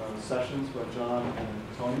sessions by John and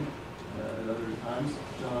Tony at other times.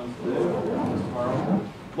 John's today, tomorrow.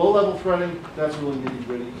 Low level threading, that's really nitty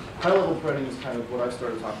gritty. High level threading is kind of what I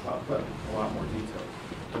started talking about, but a lot more detail.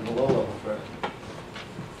 And the low level threading,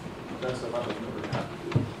 that's stuff I would never have to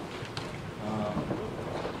do.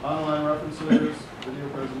 Online references, video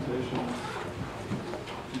presentations,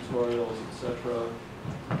 tutorials, etc.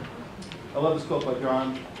 I love this quote by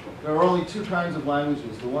John. There are only two kinds of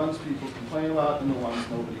languages, the ones people complain about and the ones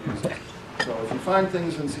nobody uses. So if you find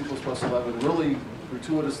things in C++ 11 really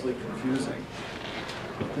gratuitously confusing,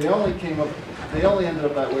 they only ended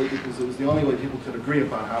up that way because it was the only way people could agree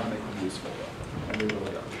upon how to make them useful. And they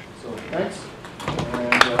really are. So thanks.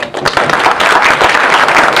 And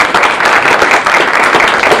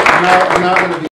I'm now going to be